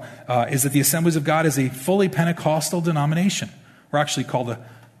to know is that the Assemblies of God is a fully Pentecostal denomination. We're actually called a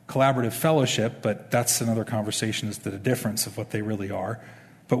collaborative fellowship, but that's another conversation as to the difference of what they really are.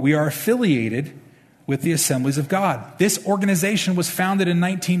 But we are affiliated with the Assemblies of God. This organization was founded in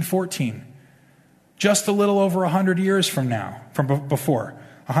 1914, just a little over 100 years from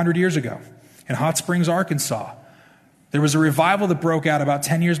 100 years ago, in Hot Springs, Arkansas. There was a revival that broke out about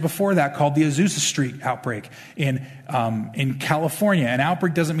 10 years before that called the Azusa Street outbreak in California. An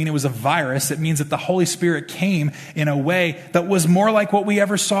outbreak doesn't mean it was a virus. It means that the Holy Spirit came in a way that was more like what we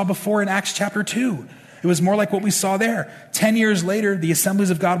ever saw before in Acts chapter 2. It was more like what we saw there. 10 years later, the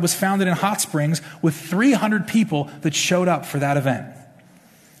Assemblies of God was founded in Hot Springs with 300 people that showed up for that event.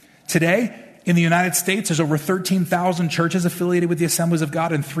 Today, in the United States, there's over 13,000 churches affiliated with the Assemblies of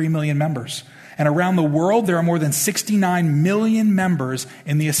God and 3 million members. And around the world, there are more than 69 million members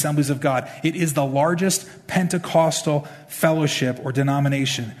in the Assemblies of God. It is the largest Pentecostal fellowship or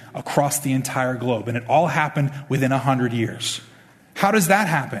denomination across the entire globe. And it all happened within 100 years. How does that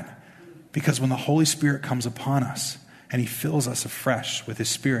happen? Because when the Holy Spirit comes upon us and he fills us afresh with his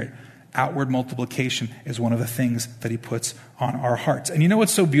Spirit, outward multiplication is one of the things that he puts on our hearts. And you know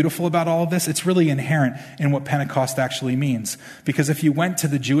what's so beautiful about all of this? It's really inherent in what Pentecost actually means. Because if you went to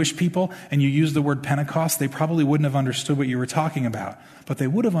the Jewish people and you used the word Pentecost, they probably wouldn't have understood what you were talking about. But they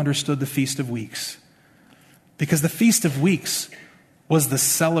would have understood the Feast of Weeks. Because the Feast of Weeks was the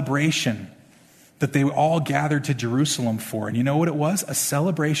celebration that they all gathered to Jerusalem for. And you know what it was? A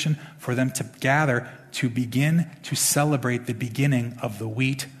celebration for them to gather to begin to celebrate the beginning of the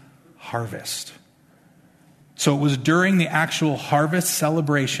wheat harvest. So it was during the actual harvest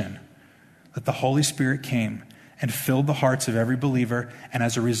celebration that the Holy Spirit came and filled the hearts of every believer. And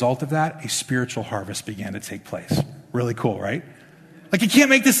as a result of that, a spiritual harvest began to take place. Really cool, right? Like, you can't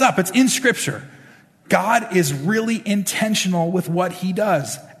make this up. It's in Scripture. God is really intentional with what he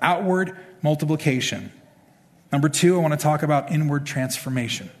does. Outward multiplication. Number 2, I want to talk about inward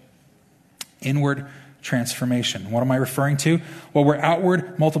transformation. Inward transformation. What am I referring to? Well, where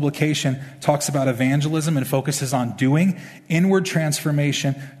outward multiplication talks about evangelism and focuses on doing, inward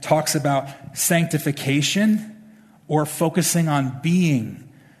transformation talks about sanctification or focusing on being.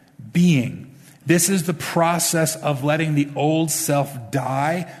 This is the process of letting the old self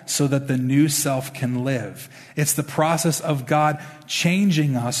die so that the new self can live. It's the process of God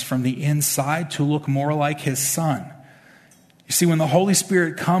changing us from the inside to look more like his Son. You see, when the Holy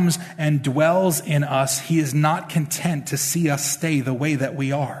Spirit comes and dwells in us, he is not content to see us stay the way that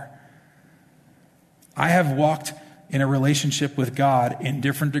we are. I have walked in a relationship with God in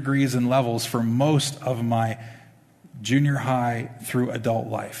different degrees and levels for most of my junior high through adult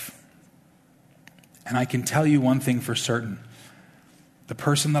life. And I can tell you one thing for certain. The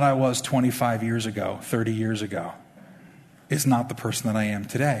person that I was 25 years ago, 30 years ago, is not the person that I am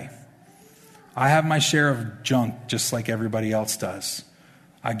today. I have my share of junk just like everybody else does.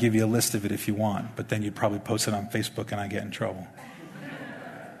 I'll give you a list of it if you want, but then you'd probably post it on Facebook and I get in trouble.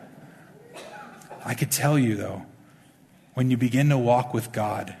 I could tell you, though, when you begin to walk with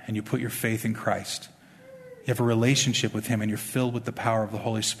God and you put your faith in Christ, you have a relationship with him and you're filled with the power of the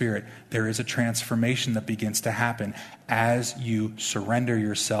Holy Spirit, there is a transformation that begins to happen as you surrender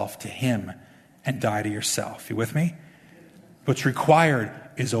yourself to him and die to yourself. You with me? What's required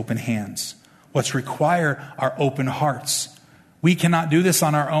is open hands. What's required are open hearts. We cannot do this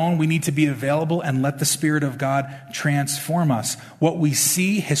on our own. We need to be available and let the Spirit of God transform us. What we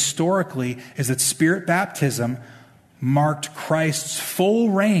see historically is that Spirit baptism marked Christ's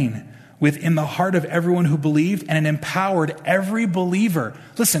full reign within the heart of everyone who believed, and it empowered every believer,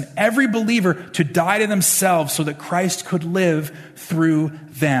 every believer to die to themselves so that Christ could live through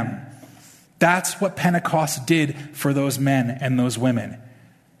them. That's what Pentecost did for those men and those women.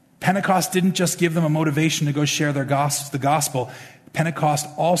 Pentecost didn't just give them a motivation to go share the gospel. Pentecost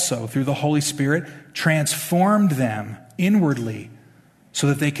also, through the Holy Spirit, transformed them inwardly so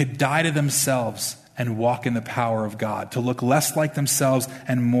that they could die to themselves and walk in the power of God, to look less like themselves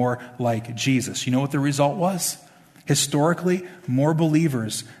and more like Jesus. You know what the result was? Historically, more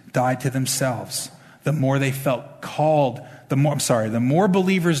believers died to themselves. The more they felt called, the more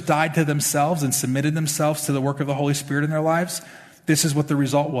believers died to themselves and submitted themselves to the work of the Holy Spirit in their lives. This is what the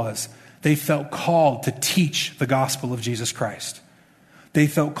result was. They felt called to teach the gospel of Jesus Christ. They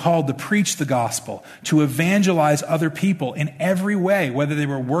felt called to preach the gospel, to evangelize other people in every way, whether they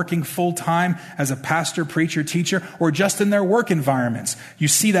were working full-time as a pastor, preacher, teacher, or just in their work environments. You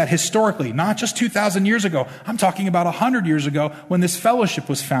see that historically, not just 2,000 years ago. I'm talking about 100 years ago when this fellowship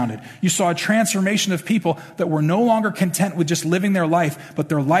was founded. You saw a transformation of people that were no longer content with just living their life, but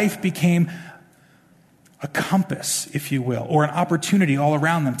their life became a compass, if you will, or an opportunity all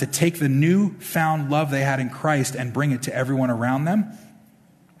around them to take the newfound love they had in Christ and bring it to everyone around them.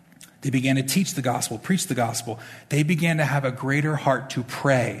 They began to teach the gospel, preach the gospel. They began to have a greater heart to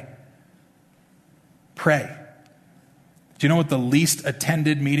pray. Pray. Do you know what the least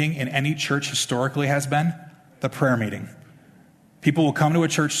attended meeting in any church historically has been? The prayer meeting. People will come to a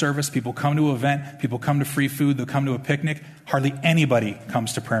church service, people come to an event, people come to free food, they'll come to a picnic. Hardly anybody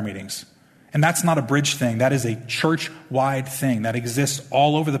comes to prayer meetings. And that's not a bridge thing. That is a church-wide thing that exists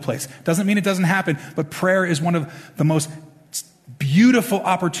all over the place. Doesn't mean it doesn't happen, but prayer is one of the most beautiful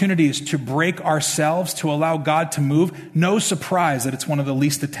opportunities to break ourselves, to allow God to move. No surprise that it's one of the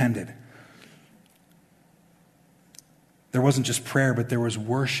least attended. There wasn't just prayer, but there was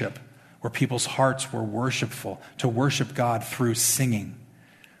worship, where people's hearts were worshipful, to worship God through singing,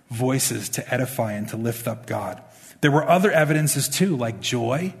 voices to edify and to lift up God. There were other evidences too, like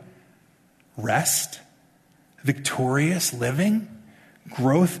joy, rest, victorious living,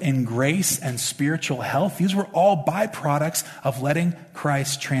 growth in grace and spiritual health. These were all byproducts of letting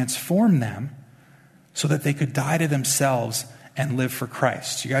Christ transform them so that they could die to themselves and live for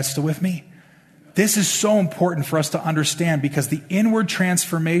Christ. You guys still with me? This is so important for us to understand because the inward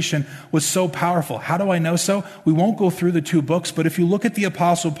transformation was so powerful. How do I know so? We won't go through the two books, but if you look at the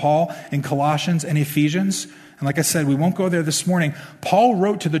Apostle Paul in Colossians and Ephesians, and like I said, we won't go there this morning. Paul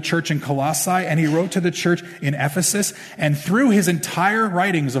wrote to the church in Colossae and he wrote to the church in Ephesus. And through his entire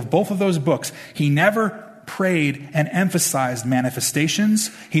writings of both of those books, he never prayed and emphasized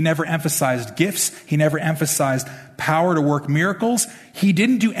manifestations. He never emphasized gifts. He never emphasized power to work miracles. He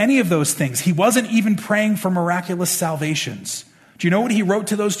didn't do any of those things. He wasn't even praying for miraculous salvations. Do you know what he wrote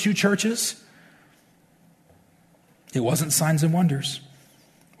to those two churches? It wasn't signs and wonders.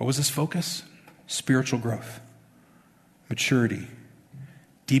 What was his focus? Spiritual growth. Maturity,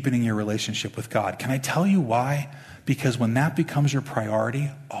 deepening your relationship with God. Can I tell you why? Because when that becomes your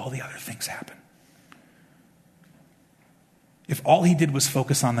priority, all the other things happen. If all he did was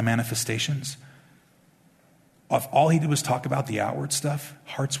focus on the manifestations, if all he did was talk about the outward stuff,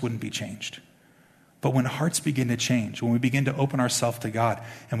 hearts wouldn't be changed. But when hearts begin to change, when we begin to open ourselves to God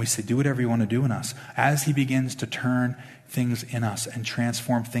and we say, do whatever you want to do in us, as he begins to turn things in us and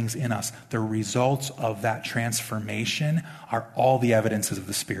transform things in us, the results of that transformation are all the evidences of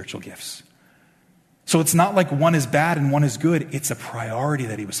the spiritual gifts. So it's not like one is bad and one is good. It's a priority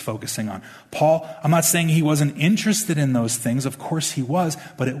that he was focusing on. Paul, I'm not saying he wasn't interested in those things. Of course he was,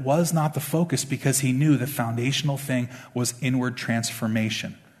 but it was not the focus because he knew the foundational thing was inward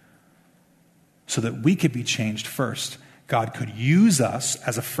transformation. So that we could be changed first. God could use us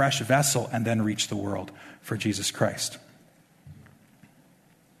as a fresh vessel and then reach the world for Jesus Christ.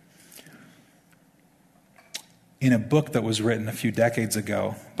 In a book that was written a few decades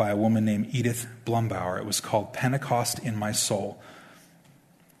ago by a woman named Edith Blumauer, it was called Pentecost in My Soul.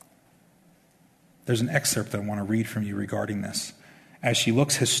 There's an excerpt that I want to read from you regarding this, as she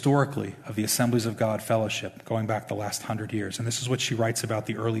looks historically of the Assemblies of God Fellowship going back the last 100 years. And this is what she writes about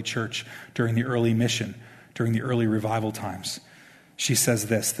the early church during the early mission, during the early revival times. She says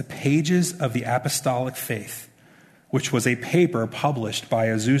this: the pages of the Apostolic Faith, which was a paper published by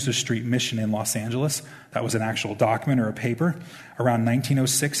Azusa Street Mission in Los Angeles, that was an actual document or a paper, around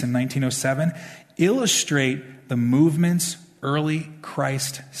 1906 and 1907, illustrate the movement's early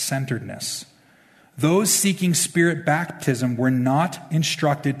Christ-centeredness. Those seeking Spirit baptism were not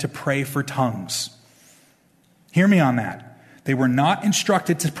instructed to pray for tongues. Hear me on that. They were not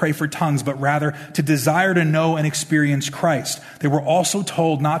instructed to pray for tongues, but rather to desire to know and experience Christ. They were also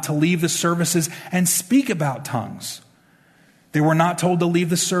told not to leave the services and speak about tongues. They were not told to leave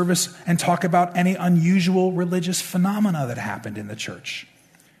the service and talk about any unusual religious phenomena that happened in the church.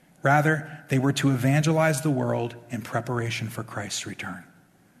 Rather, they were to evangelize the world in preparation for Christ's return.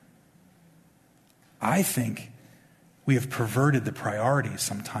 I think we have perverted the priorities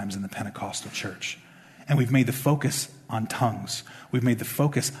sometimes in the Pentecostal church. And we've made the focus on tongues. We've made the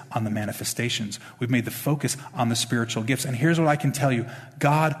focus on the manifestations. We've made the focus on the spiritual gifts. And here's what I can tell you.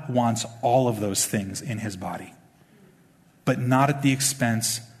 God wants all of those things in his body, but not at the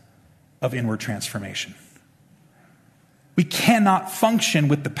expense of inward transformation. We cannot function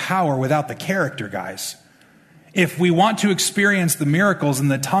with the power without the character, guys. If we want to experience the miracles and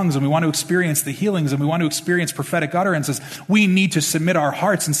the tongues, and we want to experience the healings, and we want to experience prophetic utterances, we need to submit our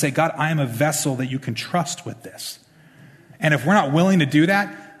hearts and say, God, I am a vessel that you can trust with this. And if we're not willing to do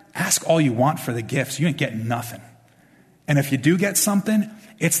that, ask all you want for the gifts. You ain't getting nothing. And if you do get something,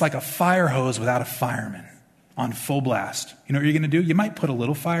 it's like a fire hose without a fireman on full blast. You know what you're going to do? You might put a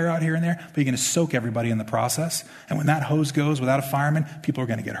little fire out here and there, but you're going to soak everybody in the process. And when that hose goes without a fireman, people are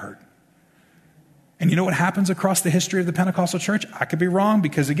going to get hurt. And you know what happens across the history of the Pentecostal church? I could be wrong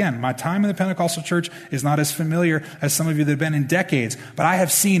because, again, my time in the Pentecostal church is not as familiar as some of you that have been in decades. But I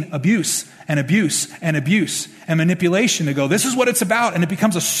have seen abuse and abuse and abuse and manipulation to go, this is what it's about, and it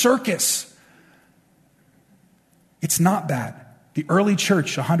becomes a circus. It's not that. The early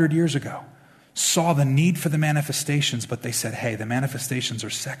church 100 years ago saw the need for the manifestations, but they said, hey, the manifestations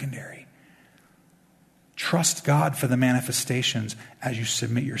are secondary. Trust God for the manifestations as you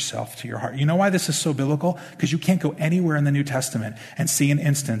submit yourself to your heart. You know why this is so biblical? Because you can't go anywhere in the New Testament and see an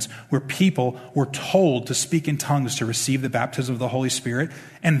instance where people were told to speak in tongues to receive the baptism of the Holy Spirit,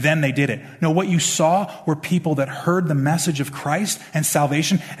 and then they did it. No, what you saw were people that heard the message of Christ and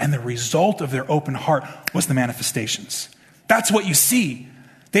salvation, and the result of their open heart was the manifestations. That's what you see.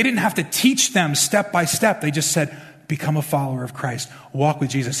 They didn't have to teach them step by step. They just said, become a follower of Christ. Walk with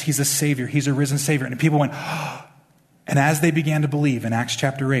Jesus. He's a Savior. He's a risen Savior. And people went, oh. And as they began to believe in Acts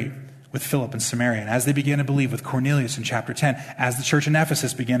chapter 8 with Philip in Samaria, and as they began to believe with Cornelius in chapter 10, as the church in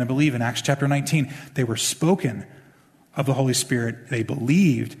Ephesus began to believe in Acts chapter 19, they were spoken of the Holy Spirit. They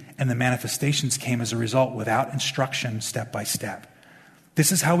believed, and the manifestations came as a result without instruction step by step.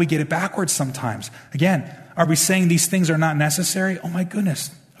 This is how we get it backwards sometimes. Again, are we saying these things are not necessary? Oh my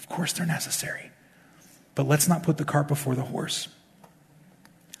goodness, of course they're necessary. But let's not put the cart before the horse.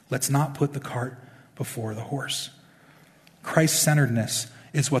 Let's not put the cart before the horse. Christ-centeredness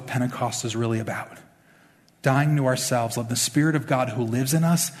is what Pentecost is really about. Dying to ourselves, let the Spirit of God who lives in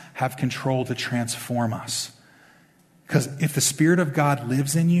us have control to transform us. Because if the Spirit of God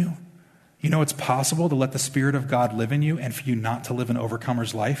lives in you, you know it's possible to let the Spirit of God live in you and for you not to live an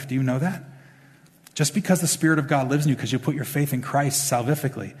overcomer's life. Do you know that? Just because the Spirit of God lives in you, because you put your faith in Christ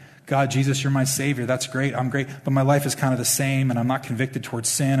salvifically, God, Jesus, you're my Savior. That's great. I'm great. But my life is kind of the same, and I'm not convicted towards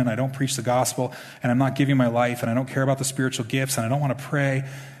sin, and I don't preach the gospel, and I'm not giving my life, and I don't care about the spiritual gifts, and I don't want to pray.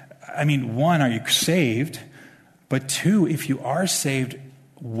 I mean, one, are you saved? But two, if you are saved,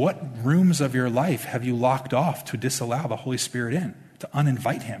 what rooms of your life have you locked off to disallow the Holy Spirit in, to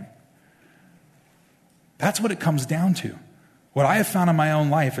uninvite him? That's what it comes down to. What I have found in my own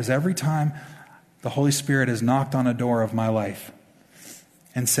life is every time the Holy Spirit has knocked on a door of my life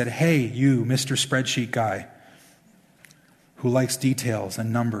and said, hey, you, Mr. Spreadsheet guy, who likes details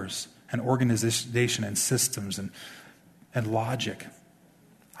and numbers and organization and systems and logic,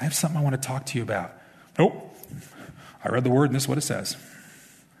 I have something I want to talk to you about. Oh, I read the word and this is what it says.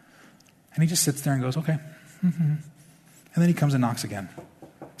 And he just sits there and goes, okay. Mm-hmm. And then he comes and knocks again.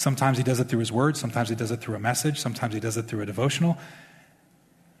 Sometimes he does it through his words. Sometimes he does it through a message. Sometimes he does it through a devotional.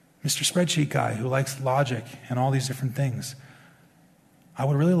 Mr. Spreadsheet guy who likes logic and all these different things. I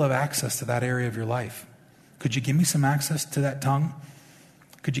would really love access to that area of your life. Could you give me some access to that tongue?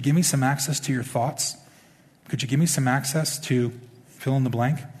 Could you give me some access to your thoughts? Could you give me some access to fill in the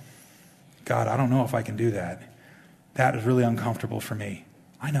blank? God, I don't know if I can do that. That is really uncomfortable for me.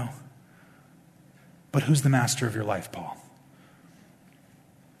 I know. But who's the master of your life, Paul?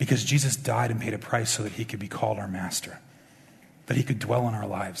 Because Jesus died and paid a price so that he could be called our master, that he could dwell in our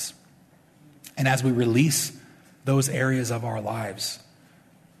lives. And as we release those areas of our lives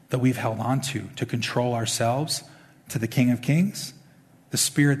that we've held on to control ourselves to the King of Kings, the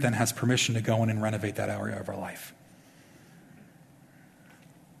Spirit then has permission to go in and renovate that area of our life.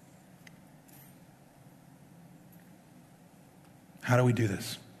 How do we do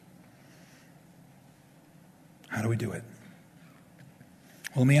this? How do we do it?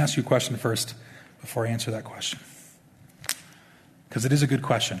 Well, let me ask you a question first before I answer that question. Because it is a good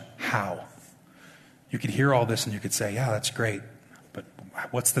question. How? You could hear all this and you could say, yeah, that's great. But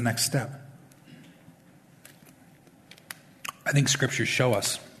what's the next step? I think scriptures show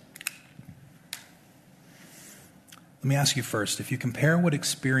us. Let me ask you first, if you compare what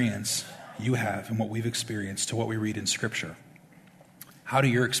experience you have and what we've experienced to what we read in scripture, how do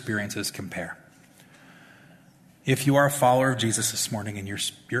your experiences compare? If you are a follower of Jesus this morning and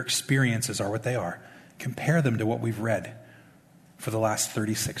your experiences are what they are, compare them to what we've read for the last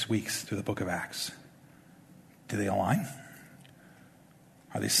 36 weeks through the book of Acts. Do they align?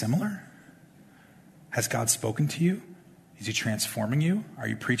 Are they similar? Has God spoken to you? Is he transforming you? Are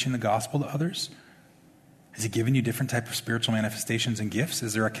you preaching the gospel to others? Has he given you different types of spiritual manifestations and gifts?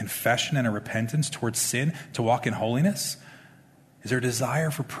 Is there a confession and a repentance towards sin to walk in holiness? Is there a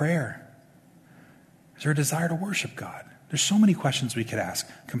desire for prayer? Is there a desire to worship God? There's so many questions we could ask.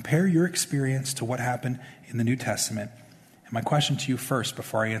 Compare your experience to what happened in the New Testament. And my question to you first,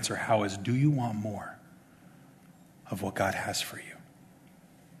 before I answer how, is do you want more of what God has for you?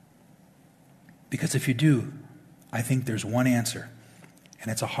 Because if you do, I think there's one answer.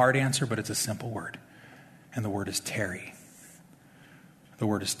 And it's a hard answer, but it's a simple word. And the word is tarry. The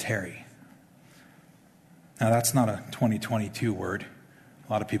word is tarry. Now, that's not a 2022 word.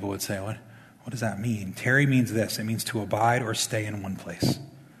 A lot of people would say, what does that mean? Tarry means this. It means to abide or stay in one place.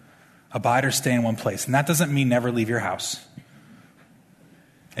 Abide or stay in one place. And that doesn't mean never leave your house.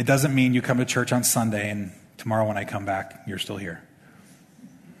 It doesn't mean you come to church on Sunday and tomorrow when I come back, you're still here.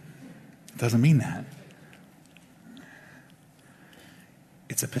 It doesn't mean that.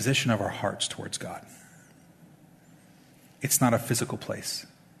 It's a position of our hearts towards God. It's not a physical place,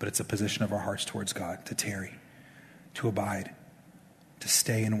 but it's a position of our hearts towards God, to tarry, to abide, to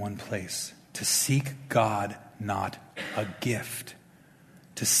stay in one place, to seek God, not a gift,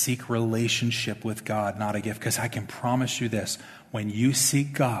 to seek relationship with God, not a gift. Because I can promise you this, when you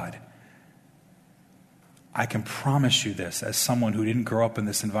seek God, I can promise you this as someone who didn't grow up in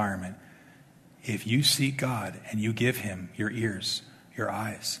this environment, if you seek God and you give him your ears, your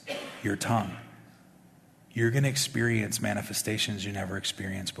eyes, your tongue, you're going to experience manifestations you never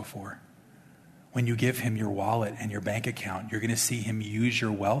experienced before. When you give him your wallet and your bank account, you're going to see him use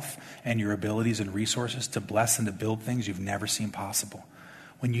your wealth and your abilities and resources to bless and to build things you've never seen possible.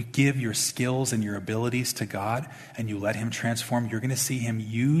 When you give your skills and your abilities to God and you let him transform, you're going to see him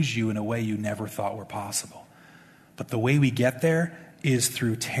use you in a way you never thought were possible. But the way we get there is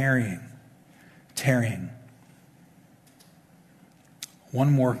through tarrying. Tarrying.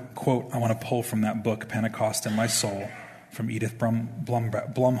 One more quote I want to pull from that book, Pentecost in My Soul, from Edith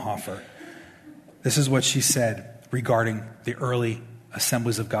Blumhofer. This is what she said regarding the early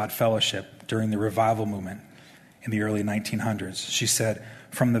Assemblies of God fellowship during the revival movement in the early 1900s. She said,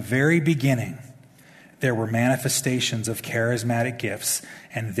 from the very beginning, there were manifestations of charismatic gifts,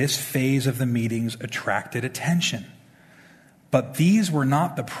 and this phase of the meetings attracted attention. But these were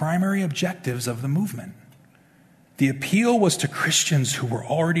not the primary objectives of the movement. The appeal was to Christians who were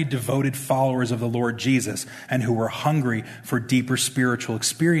already devoted followers of the Lord Jesus and who were hungry for deeper spiritual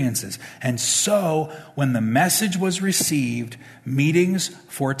experiences. And so, when the message was received, meetings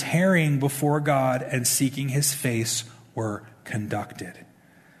for tarrying before God and seeking his face were conducted.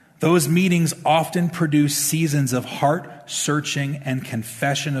 Those meetings often produce seasons of heart searching and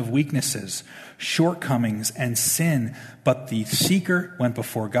confession of weaknesses, shortcomings, and sin. But the seeker went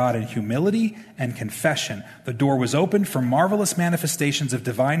before God in humility and confession. The door was opened for marvelous manifestations of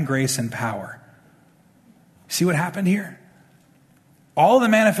divine grace and power. See what happened here? All the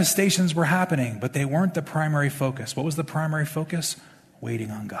manifestations were happening, but they weren't the primary focus. What was the primary focus? Waiting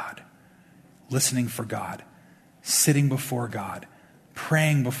on God, listening for God, sitting before God,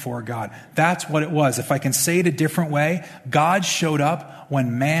 praying before God. That's what it was. If I can say it a different way, God showed up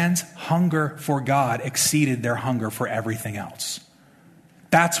when man's hunger for God exceeded their hunger for everything else.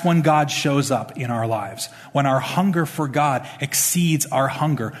 That's when God shows up in our lives. When our hunger for God exceeds our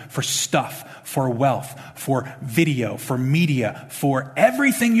hunger for stuff, for wealth, for video, for media, for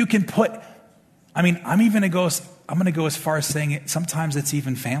everything you can put. I mean, I'm going to go as far as saying it. Sometimes it's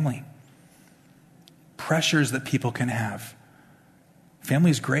even family. Pressures that people can have.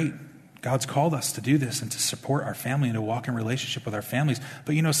 Family is great. God's called us to do this and to support our family and to walk in relationship with our families.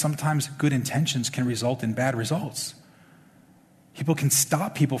 But sometimes good intentions can result in bad results. People can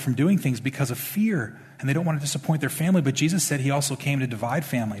stop people from doing things because of fear, and they don't want to disappoint their family. But Jesus said he also came to divide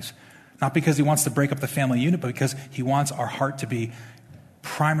families, not because he wants to break up the family unit, but because he wants our heart to be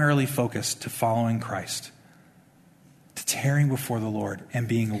primarily focused to following Christ, to tarrying before the Lord and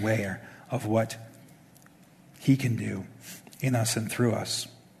being aware of what he can do in us and through us.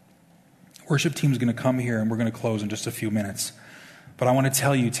 Worship team is going to come here, and we're going to close in just a few minutes. But I want to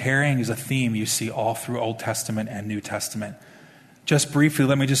tell you, tarrying is a theme you see all through Old Testament and New Testament. Just briefly,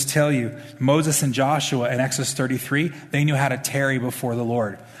 let me just tell you, Moses and Joshua in Exodus 33, they knew how to tarry before the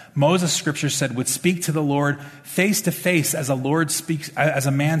Lord. Moses, Scripture said, would speak to the Lord face to face as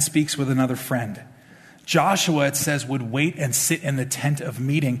a man speaks with another friend. Joshua, it says, would wait and sit in the tent of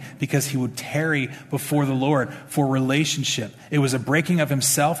meeting because he would tarry before the Lord for relationship. It was a breaking of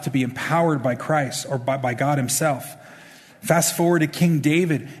himself to be empowered by Christ or by God himself. Fast forward to King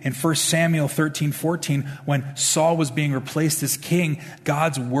David in 1 Samuel 13:14, when Saul was being replaced as king,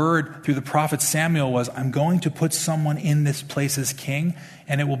 God's word through the prophet Samuel was, I'm going to put someone in this place as king,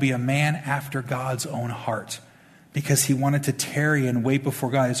 and it will be a man after God's own heart. Because he wanted to tarry and wait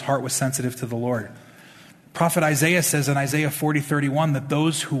before God. His heart was sensitive to the Lord. Prophet Isaiah says in Isaiah 40:31 that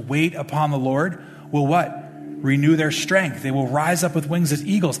those who wait upon the Lord will what? Renew their strength. They will rise up with wings as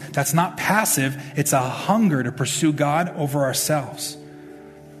eagles. That's not passive. It's a hunger to pursue God over ourselves.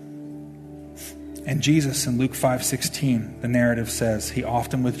 And Jesus in Luke 5:16, the narrative says, he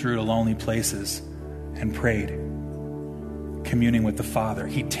often withdrew to lonely places and prayed, communing with the Father.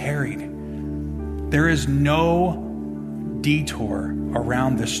 He tarried. There is no detour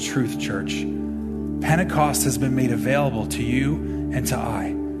around this truth, church. Pentecost has been made available to you and to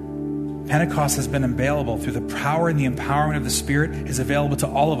I. Pentecost has been available through the power and the empowerment of the Spirit is available to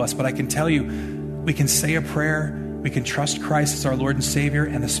all of us. But I can tell you, we can say a prayer, we can trust Christ as our Lord and Savior,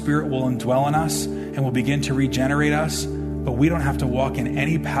 and the Spirit will indwell in us and will begin to regenerate us. But we don't have to walk in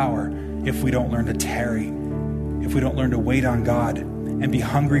any power if we don't learn to tarry, if we don't learn to wait on God and be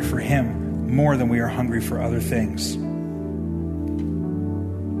hungry for Him more than we are hungry for other things.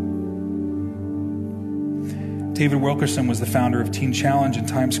 David Wilkerson was the founder of Teen Challenge and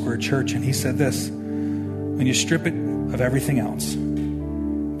Times Square Church, and he said this: when you strip it of everything else,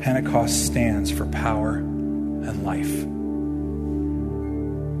 Pentecost stands for power and life.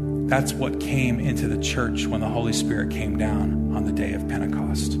 That's what came into the church when the Holy Spirit came down on the day of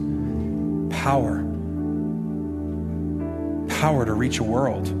Pentecost. Power. Power to reach a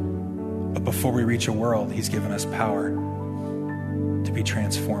world. But before we reach a world, He's given us power to be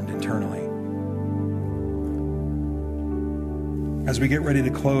transformed internally. As we get ready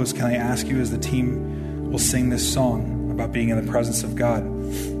to close, can I ask you, as the team will sing this song about being in the presence of God,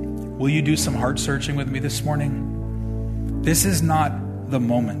 will you do some heart searching with me this morning? This is not the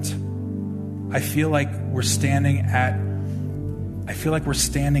moment. I feel like we're standing at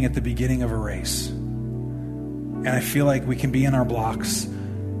the beginning of a race. And I feel like we can be in our blocks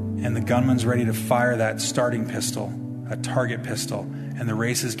and the gunman's ready to fire that starting pistol, that target pistol, and the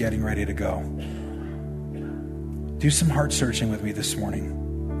race is getting ready to go. Do some heart searching with me this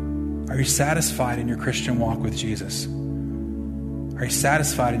morning. Are you satisfied in your Christian walk with Jesus? Are you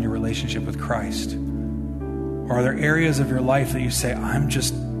satisfied in your relationship with Christ? Or are there areas of your life that you say, I'm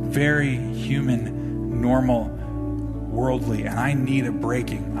just very human, normal, worldly, and I need a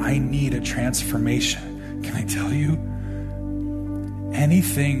breaking. I need a transformation. Can I tell you?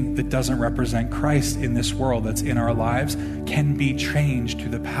 Anything that doesn't represent Christ in this world that's in our lives can be changed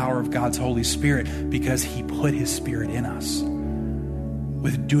through the power of God's Holy Spirit, because He put His Spirit in us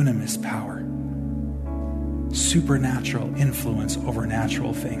with dunamis power. supernatural influence over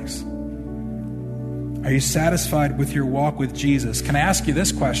natural things? Are you satisfied with your walk with Jesus? Can I ask you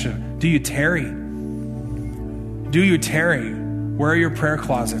this question? Do you tarry? Do you tarry? Where are your prayer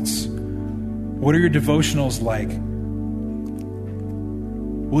closets? What are your devotionals like?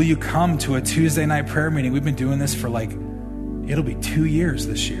 Will you come to a Tuesday night prayer meeting? We've been doing this for it'll be 2 years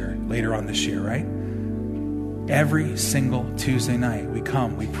this year, later on this year, right? Every single Tuesday night, we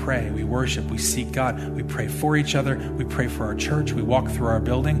come, we pray, we worship, we seek God, we pray for each other, we pray for our church, we walk through our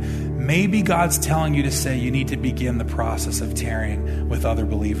building. Maybe God's telling you to say you need to begin the process of tarrying with other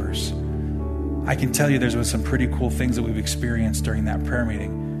believers. I can tell you there's been some pretty cool things that we've experienced during that prayer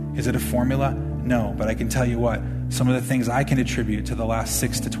meeting. Is it a formula? No, but I can tell you what, some of the things I can attribute to the last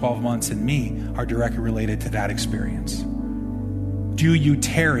 6 to 12 months in me are directly related to that experience. Do you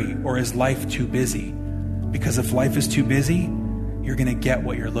tarry, or is life too busy? Because if life is too busy, you're going to get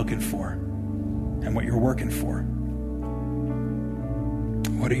what you're looking for and what you're working for.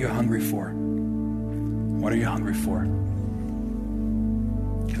 What are you hungry for? What are you hungry for?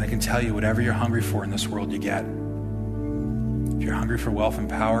 Because I can tell you, whatever you're hungry for in this world, you get. If you're hungry for wealth and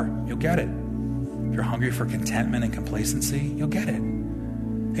power, you'll get it. If you're hungry for contentment and complacency, you'll get it.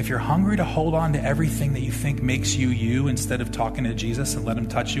 If you're hungry to hold on to everything that you think makes you you instead of talking to Jesus and let him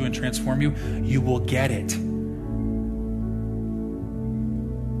touch you and transform you, you will get it.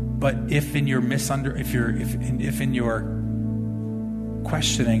 But if in your if in your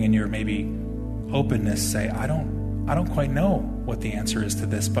questioning and your maybe openness say, I don't quite know what the answer is to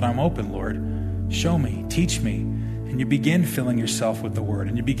this, but I'm open, Lord. Show me, teach me. And you begin filling yourself with the word,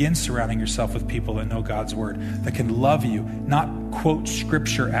 and you begin surrounding yourself with people that know God's word, that can love you, not quote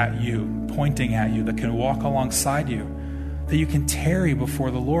scripture at you, pointing at you, that can walk alongside you, that you can tarry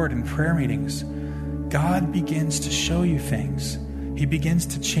before the Lord in prayer meetings. God begins to show you things. He begins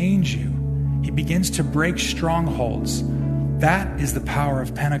to change you. He begins to break strongholds. That is the power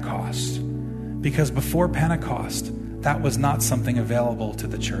of Pentecost. Because before Pentecost, that was not something available to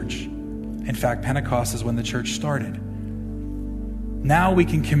the church. In fact, Pentecost is when the church started. Now we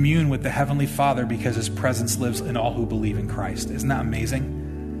can commune with the Heavenly Father because his presence lives in all who believe in Christ. Isn't that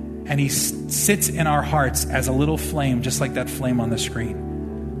amazing? And he sits in our hearts as a little flame, just like that flame on the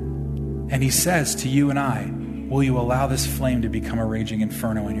screen. And he says to you and I, will you allow this flame to become a raging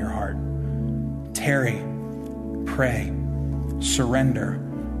inferno in your heart? Tarry, pray, surrender,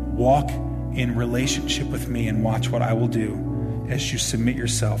 walk in relationship with me, and watch what I will do as you submit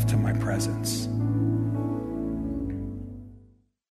yourself to my presence.